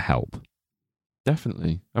more to help.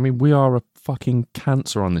 Definitely. I mean, we are a fucking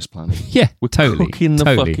cancer on this planet. Yeah, we're cooking the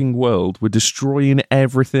fucking world. We're destroying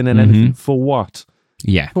everything and anything. For what?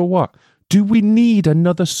 Yeah. For what? Do we need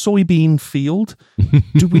another soybean field?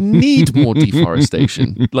 Do we need more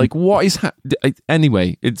deforestation? Like, what is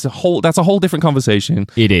anyway? That's a whole different conversation.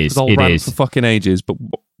 It is. I'll rant for fucking ages. But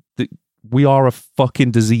we are a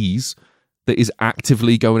fucking disease that is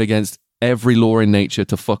actively going against every law in nature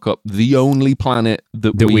to fuck up the only planet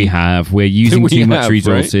that we have. We're using too much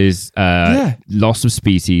resources. Right? Loss of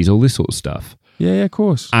species, all this sort of stuff. Yeah, of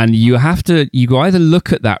course. And you either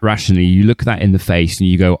look at that rationally, you look at that in the face and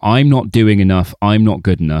you go, I'm not doing enough, I'm not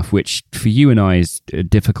good enough, which for you and I is a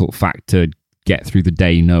difficult fact to get through the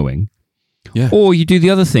day knowing. Yeah. Or you do the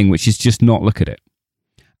other thing, which is just not look at it.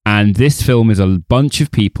 And this film is a bunch of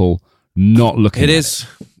people not looking at it. It is.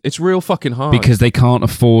 It's real fucking hard. Because they can't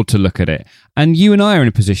afford to look at it. And you and I are in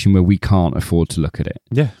a position where we can't afford to look at it.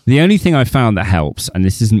 Yeah. The only thing I found that helps, and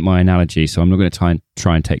this isn't my analogy, so I'm not going to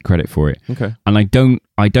try and take credit for it. Okay. And I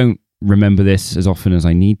don't remember this as often as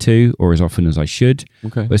I need to or as often as I should.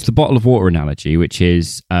 Okay. But it's the bottle of water analogy, which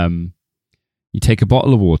is you take a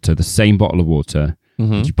bottle of water, the same bottle of water,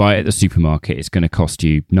 and you buy it at the supermarket, it's going to cost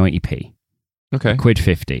you 90p. Okay.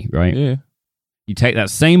 £1.50, right? Yeah. You take that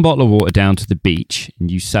same bottle of water down to the beach and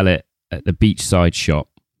you sell it at the beachside shop.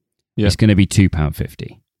 Yeah. It's going to be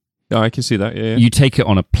 £2.50. Oh, I can see that. Yeah. You take it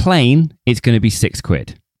on a plane, it's going to be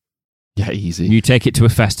 £6. Yeah, easy. You take it to a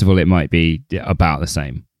festival, it might be about the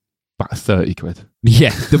same. About 30 quid. Yeah,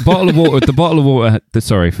 the bottle of water.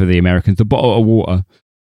 Sorry for the Americans. The bottle of water.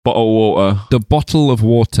 The bottle of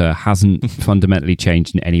water hasn't fundamentally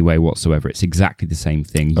changed in any way whatsoever. It's exactly the same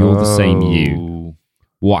thing. You're the same you.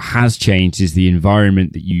 What has changed is the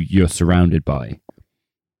environment that you're surrounded by.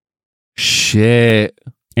 Shit.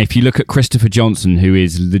 If you look at Christopher Johnson, who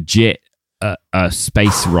is legit a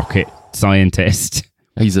space rocket scientist.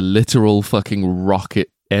 He's a literal fucking rocket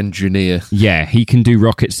engineer. Yeah, he can do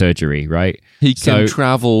rocket surgery, right? He can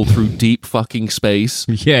travel through deep fucking space.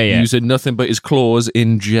 Yeah. Using nothing but his claws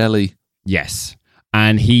in jelly. Yes.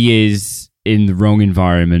 And he is in the wrong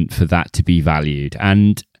environment for that to be valued.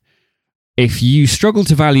 And if you struggle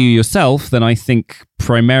to value yourself, then I think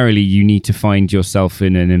primarily you need to find yourself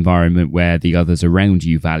in an environment where the others around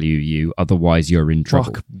you value you. Otherwise, you're in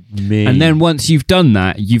trouble. Fuck me. And then once you've done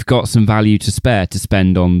that, you've got some value to spare to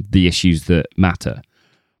spend on the issues that matter.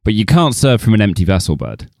 But you can't serve from an empty vessel,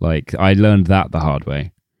 bud. Like, I learned that the hard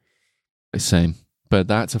way. Same. But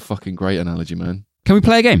that's a fucking great analogy, man. Can we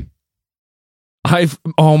play a game?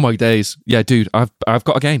 Oh my days. Yeah, dude, I've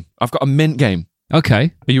got a game. I've got a mint game.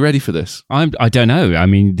 Okay. Are you ready for this? I don't know. I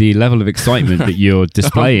mean, the level of excitement that you're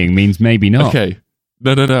displaying means maybe not. Okay.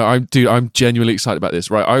 No. I'm genuinely excited about this.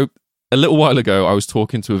 Right. A little while ago, I was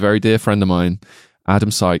talking to a very dear friend of mine, Adam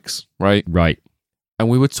Sykes, right? Right. And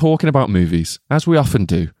we were talking about movies, as we often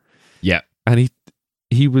do. Yeah. And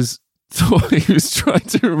he was trying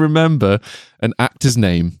to remember an actor's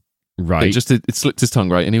name. Right. It slipped his tongue,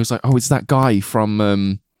 right? And he was like, "Oh, it's that guy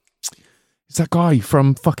from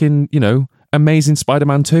fucking, Amazing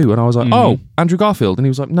Spider-Man 2." And I was like, "Oh, Andrew Garfield." And he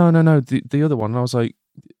was like, "No, the other one." And I was like,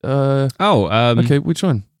 okay, which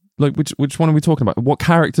one? Like, which one are we talking about? What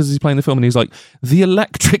characters is he playing in the film?" And he's like, "The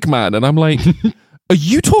Electric Man." And I'm like, "Are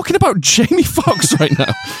you talking about Jamie Foxx right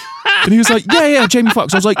now?" And he was like, yeah, Jamie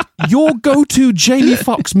Foxx. I was like, your go-to Jamie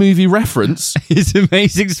Foxx movie reference is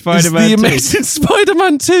Amazing Spider-Man 2. The Amazing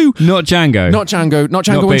Spider-Man 2. Not Django. Not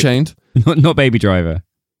Django Unchained. Not Baby Driver.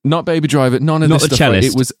 Not Baby Driver. None of not this the stuff. Cellist.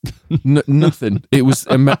 It was nothing. It was,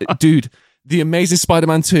 dude, The Amazing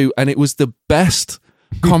Spider-Man 2, and it was the best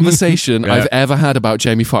conversation I've ever had about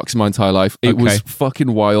Jamie Foxx in my entire life. It was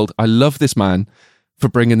fucking wild. I love this man for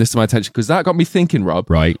bringing this to my attention, because that got me thinking, Rob.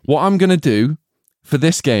 Right. What I'm going to do for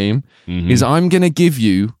this game is I'm going to give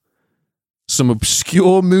you some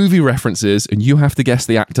obscure movie references, and you have to guess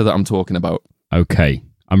the actor that I'm talking about. Okay.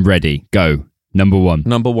 I'm ready. Go. Number one.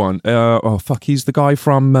 Oh fuck, he's the guy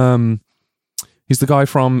from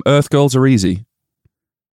Earth Girls Are Easy.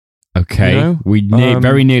 Okay, You know? we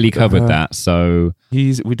very nearly covered that. So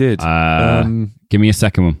we did. Give me a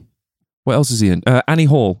second one. What else is he in? Annie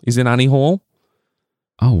Hall. He's in Annie Hall.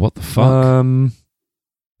 Oh, what the fuck?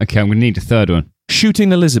 Okay, I'm gonna need a third one.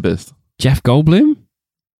 Shooting Elizabeth. Jeff Goldblum?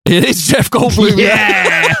 It is Jeff Goldblum.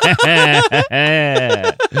 Yeah.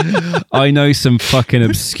 I know some fucking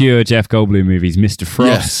obscure Jeff Goldblum movies. Mr. Frost.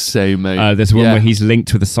 Yes, same mate. There's one where he's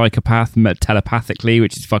linked with a psychopath telepathically,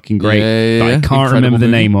 which is fucking great. That I can't Incredible remember the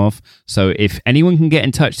movie. name of. So if anyone can get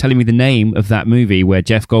in touch telling me the name of that movie where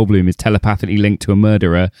Jeff Goldblum is telepathically linked to a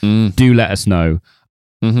murderer, do let us know.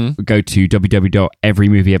 Mm-hmm. Go to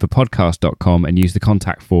www.everymovieeverpodcast.com and use the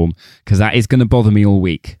contact form, because that is going to bother me all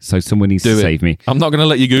week. So someone needs to save me. I'm not going to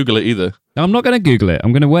let you Google it either. I'm not going to Google it.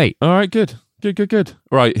 I'm going to wait. All right, good.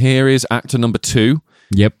 Right, here is actor number 2.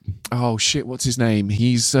 Yep. Oh shit, what's his name?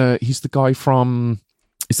 He's the guy from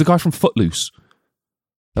Footloose.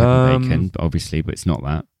 Bacon, obviously, but it's not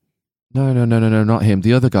that. No, not him.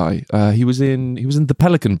 The other guy. He was in The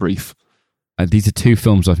Pelican Brief. These are 2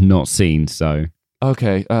 films I've not seen, so.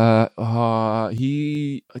 Okay. The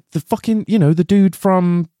fucking, the dude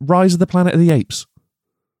from Rise of the Planet of the Apes.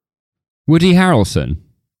 Woody Harrelson.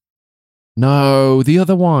 No, the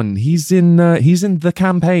other one. He's in The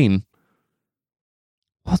Campaign.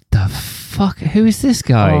 What the fuck? Who is this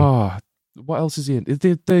guy? Oh, what else is he in?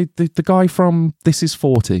 The guy from This Is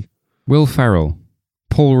 40. Will Ferrell.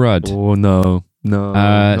 Paul Rudd. Oh no.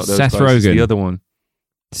 Not those Seth guys. Rogen. It's the other one.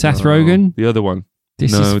 Seth No, Rogen. The other one.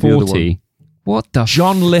 This No, is the other 40. What the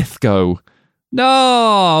John Lithgow.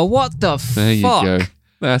 No, what the fuck? There you go.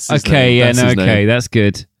 That's his Okay, name. That's his name. okay, that's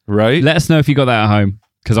good. Right? Let us know if you got that at home,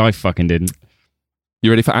 because I fucking didn't.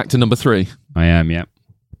 You ready for actor number 3? I am, yeah.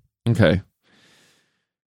 Okay.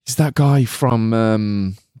 He's that guy from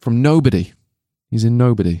Nobody. He's in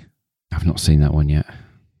Nobody. I've not seen that one yet.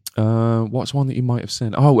 What's one that you might have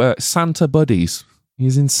seen? Oh, Santa Buddies.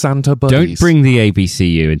 He's in Santa Buddies. Don't bring the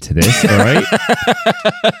ABCU into this, all right?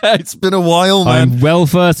 It's been a while, man. I'm well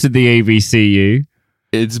versed in the ABCU.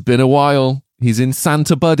 It's been a while. He's in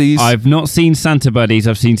Santa Buddies. I've not seen Santa Buddies.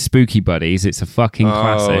 I've seen Spooky Buddies. It's a fucking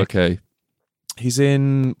classic. Okay. He's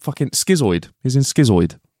in fucking Schizoid. He's in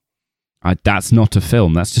Schizoid. That's not a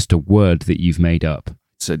film. That's just a word that you've made up.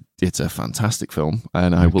 It's a fantastic film,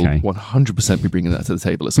 and I will 100% be bringing that to the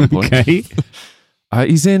table at some point. Okay.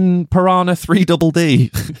 He's in Piranha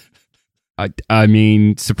 3DD. I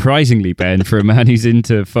mean, surprisingly, Ben, for a man who's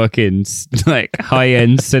into fucking like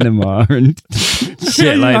high-end cinema and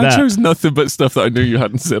shit like that. I chose nothing but stuff that I knew you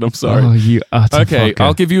hadn't seen. I'm sorry. Oh, you utter Okay, fucker.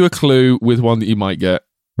 I'll give you a clue with one that you might get.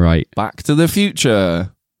 Right. Back to the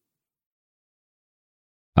Future.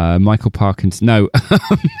 Michael Parkinson. No.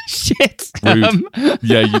 Shit. Rude.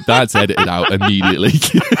 That's edited out immediately.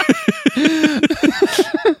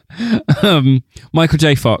 Michael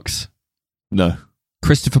J. Fox. No.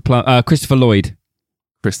 Christopher Lloyd.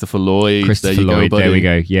 Christopher Lloyd. Christopher there you Lloyd. go, buddy. There we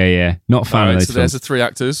go. Yeah. Not a fan of those so films. there's the 3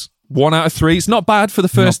 actors. 1 out of 3. It's not bad for the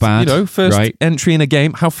first, Not bad. first Right. entry in a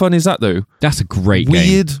game. How fun is that, though? That's a great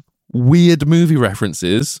game. Weird movie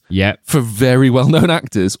references. Yep. For very well-known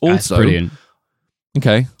actors. That's Also, brilliant.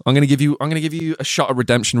 okay, I'm going to give you a shot at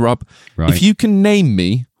redemption, Rob. Right. If you can name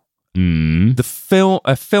me Mm.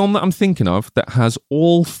 a film that I'm thinking of that has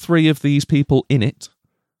all 3 of these people in it,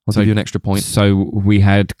 I'll give you an extra point. So we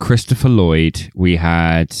had Christopher Lloyd, we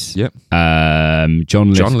had Yep.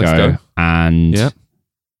 John Lithgow, and Yep.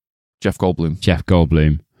 Jeff Goldblum. Jeff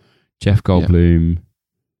Goldblum.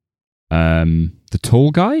 The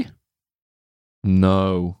tall guy?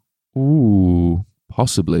 No. Ooh,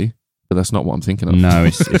 possibly, but that's not what I'm thinking of. No,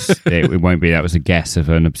 it won't be. That was a guess of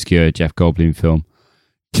an obscure Jeff Goldblum film.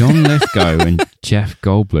 John Lithgow and Jeff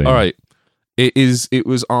Goldblum. All right. It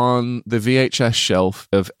was on the VHS shelf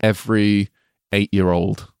of every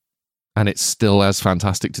 8-year-old, and it's still as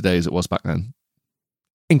fantastic today as it was back then.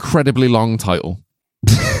 Incredibly long title.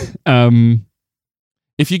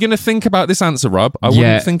 If you're going to think about this answer, Rob, I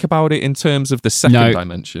wouldn't think about it in terms of the second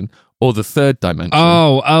dimension or the third dimension.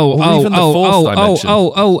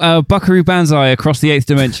 Buckaroo Banzai across the 8th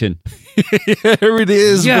dimension. Here it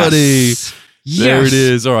is, buddy. There it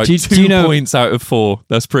is. All right, do 2 you know, points out of 4.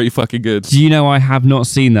 That's pretty fucking good. Do you know I have not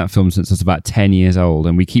seen that film since I was about 10 years old,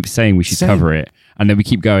 and we keep saying we should cover it, and then we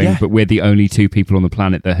keep going, but we're the only 2 people on the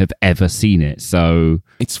planet that have ever seen it, so...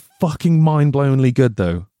 It's fucking mind-blowingly good,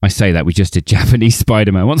 though. I say that, we just did Japanese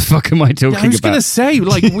Spider-Man. What the fuck am I talking about? I was going to say,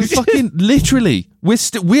 like, we fucking literally,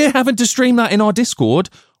 we're having to stream that in our Discord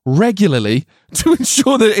regularly to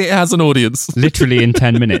ensure that it has an audience. Literally in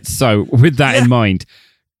 10 minutes. So with that in mind,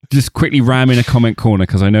 just quickly ram in a comment corner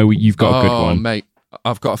because I know you've got a good one. Mate,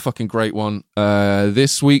 I've got a fucking great one.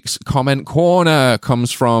 This week's comment corner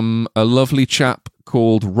comes from a lovely chap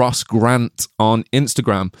called Ross Grant on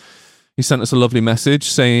Instagram. He sent us a lovely message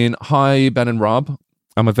saying, "Hi, Ben and Rob.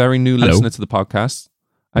 I'm a very new listener to the podcast.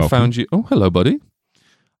 I found you..." Oh, hello, buddy.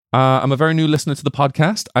 "I'm a very new listener to the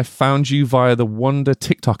podcast. I found you via the Wonder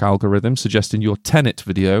TikTok algorithm suggesting your Tenet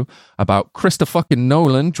video about Christopher fucking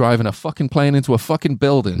Nolan driving a fucking plane into a fucking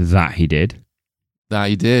building." That he did.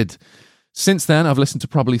 Since then, I've listened to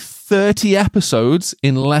probably 30 episodes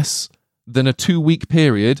in less than a 2-week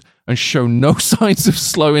period and show no signs of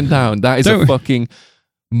slowing down. That is a fucking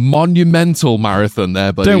monumental marathon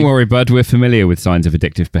there, buddy. Don't worry, bud. We're familiar with signs of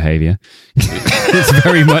addictive behaviour. It's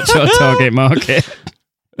very much our target market.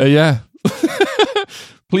 Yeah.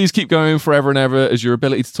 Please keep going forever and ever, as your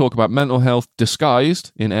ability to talk about mental health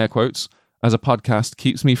disguised, in air quotes, as a podcast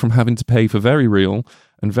keeps me from having to pay for very real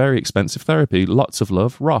and very expensive therapy. Lots of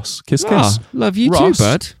love, Ross. Kiss, kiss. Love you Ross, too,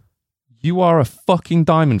 bud. You are a fucking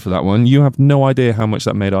diamond for that one. You have no idea how much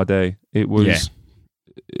that made our day. It was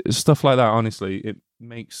stuff like that, honestly. It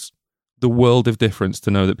makes the world of difference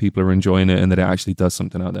to know that people are enjoying it and that it actually does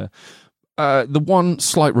something out there. The one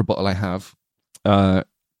slight rebuttal I have,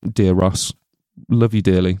 dear Ross, love you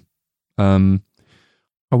dearly. I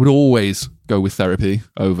would always go with therapy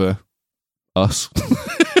over us.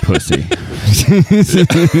 Pussy.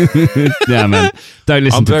 Yeah, man. Don't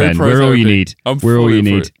listen to Ben. We're all you need. We're all you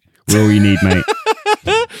need. We're all you need, mate.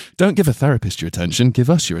 Don't give a therapist your attention. Give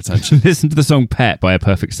us your attention. Listen to the song Pet by A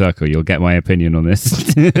Perfect Circle. You'll get my opinion on this.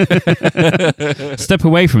 Step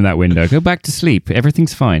away from that window. Go back to sleep.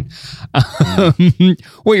 Everything's fine. What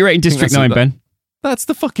are you rating District 9, Ben? That's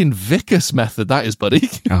the fucking Vickers method, that is, buddy.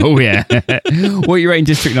 Oh, yeah. What are you rating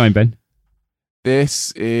District 9, Ben?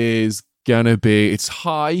 This is going to be... It's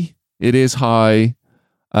high. It is high.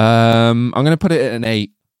 I'm going to put it at an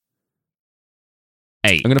 8.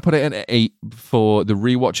 8. I'm going to put it at an 8 for the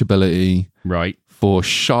rewatchability. Right. For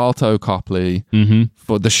Sharlto Copley. Mm-hmm.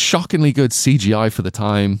 For the shockingly good CGI for the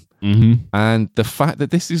time. Mm-hmm. And the fact that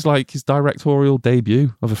this is like his directorial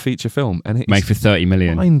debut of a feature film. And it's made for 30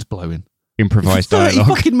 million. Mind-blowing. Improvised 30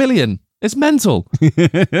 dialogue. fucking million. It's mental.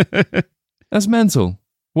 That's mental.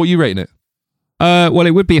 What are you rating it? Well,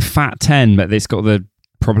 it would be a fat 10, but it's got the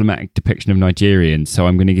problematic depiction of Nigerians, so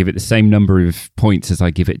I'm going to give it the same number of points as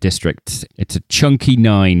I give it District. It's a chunky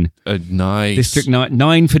 9. Nice. District 9.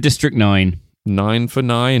 9 for District 9. 9 for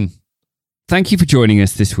 9. Thank you for joining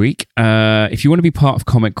us this week. If you want to be part of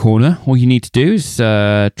Comment Corner, all you need to do is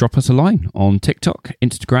drop us a line on TikTok,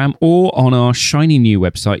 Instagram, or on our shiny new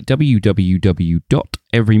website,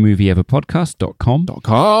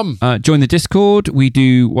 www.everymovieeverpodcast.com. Join the Discord. We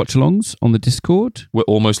do watch-alongs on the Discord. We're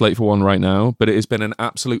almost late for one right now, but it has been an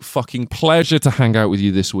absolute fucking pleasure to hang out with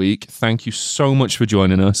you this week. Thank you so much for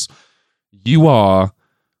joining us. You are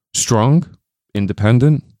strong,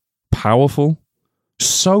 independent, powerful,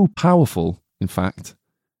 so powerful, in fact,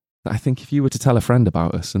 that I think if you were to tell a friend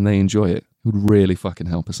about us and they enjoy it, it would really fucking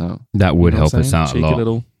help us out. That would help us out a lot. Cheeky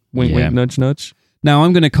little wink, wink, nudge, nudge. Now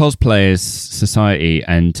I'm going to cosplay as Society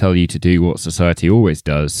and tell you to do what Society always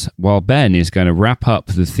does, while Ben is going to wrap up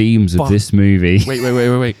the themes of this movie.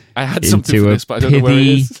 Wait. I had something for this, but I don't know where it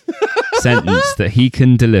is. Sentence that he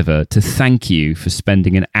can deliver to thank you for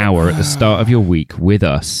spending an hour at the start of your week with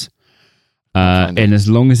us. And as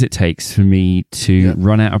long as it takes for me to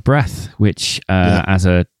run out of breath, which as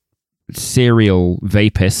a serial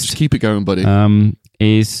vapist, just keep it going, buddy.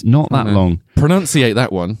 Is not that long. Pronunciate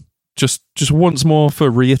that one just once more for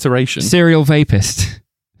reiteration. Serial vapist.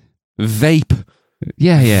 Vape.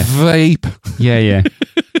 Yeah. Vape. Yeah.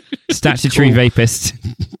 Statutory cool. Vapist.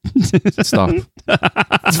 Stop.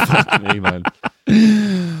 Fuck me, man.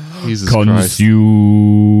 Jesus Consume. Christ.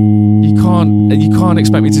 You can't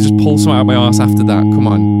expect me to just pull something out of my ass after that. Come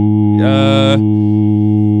on.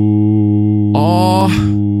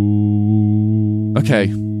 Okay.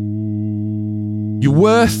 Your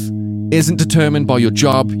worth isn't determined by your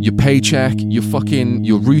job, your paycheck,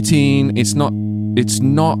 your routine. It's not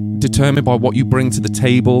determined by what you bring to the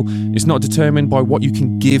table. It's not determined by what you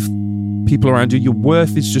can give people around you. Your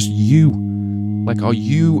worth is just you. Like, are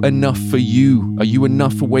you enough for you? Are you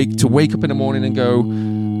enough to wake up in the morning and go,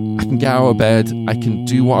 I can get out of bed, I can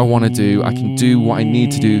do what I want to do, I can do what I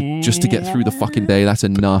need to do just to get through the fucking day. That's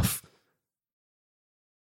enough.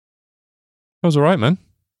 That was all right, man.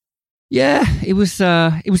 Yeah, it was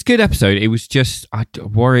a good episode. It was just, I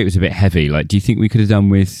worry it was a bit heavy. Like, do you think we could have done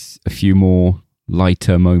with a few more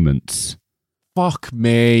lighter moments? Fuck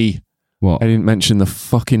me. What? I didn't mention the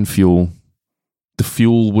fucking fuel. The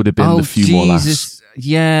fuel would have been the few more laughs.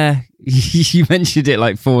 Yeah, you mentioned it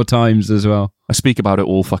like 4 times as well. I speak about it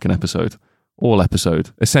all fucking episode. All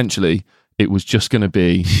episode. Essentially, it was just going to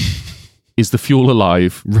be, is the fuel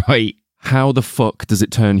alive? Right. How the fuck does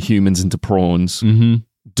it turn humans into prawns? Mm-hmm.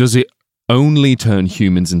 Does it only turn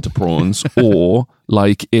humans into prawns? Or,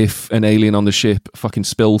 like, if an alien on the ship fucking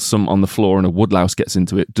spills some on the floor and a woodlouse gets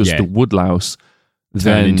into it, does the woodlouse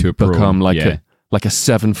then into a prawn. become like a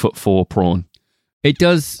 7'4" prawn? It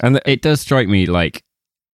does, and it does strike me like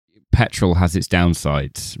petrol has its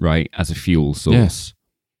downsides, right, as a fuel source. Yes.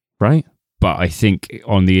 Right. But I think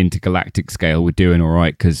on the intergalactic scale, we're doing all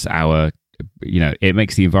right because it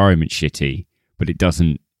makes the environment shitty, but it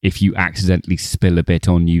doesn't, if you accidentally spill a bit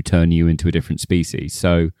on you, turn you into a different species.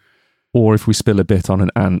 So, or if we spill a bit on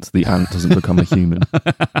an ant, the ant doesn't become a human.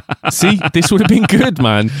 See, this would have been good,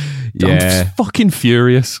 man. Yeah. I'm fucking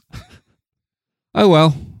furious. Oh,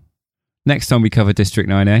 well. Next time we cover District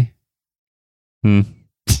 9A.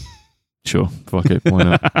 Sure. Fuck it. Why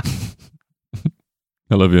not?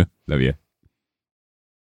 I love you. Love you.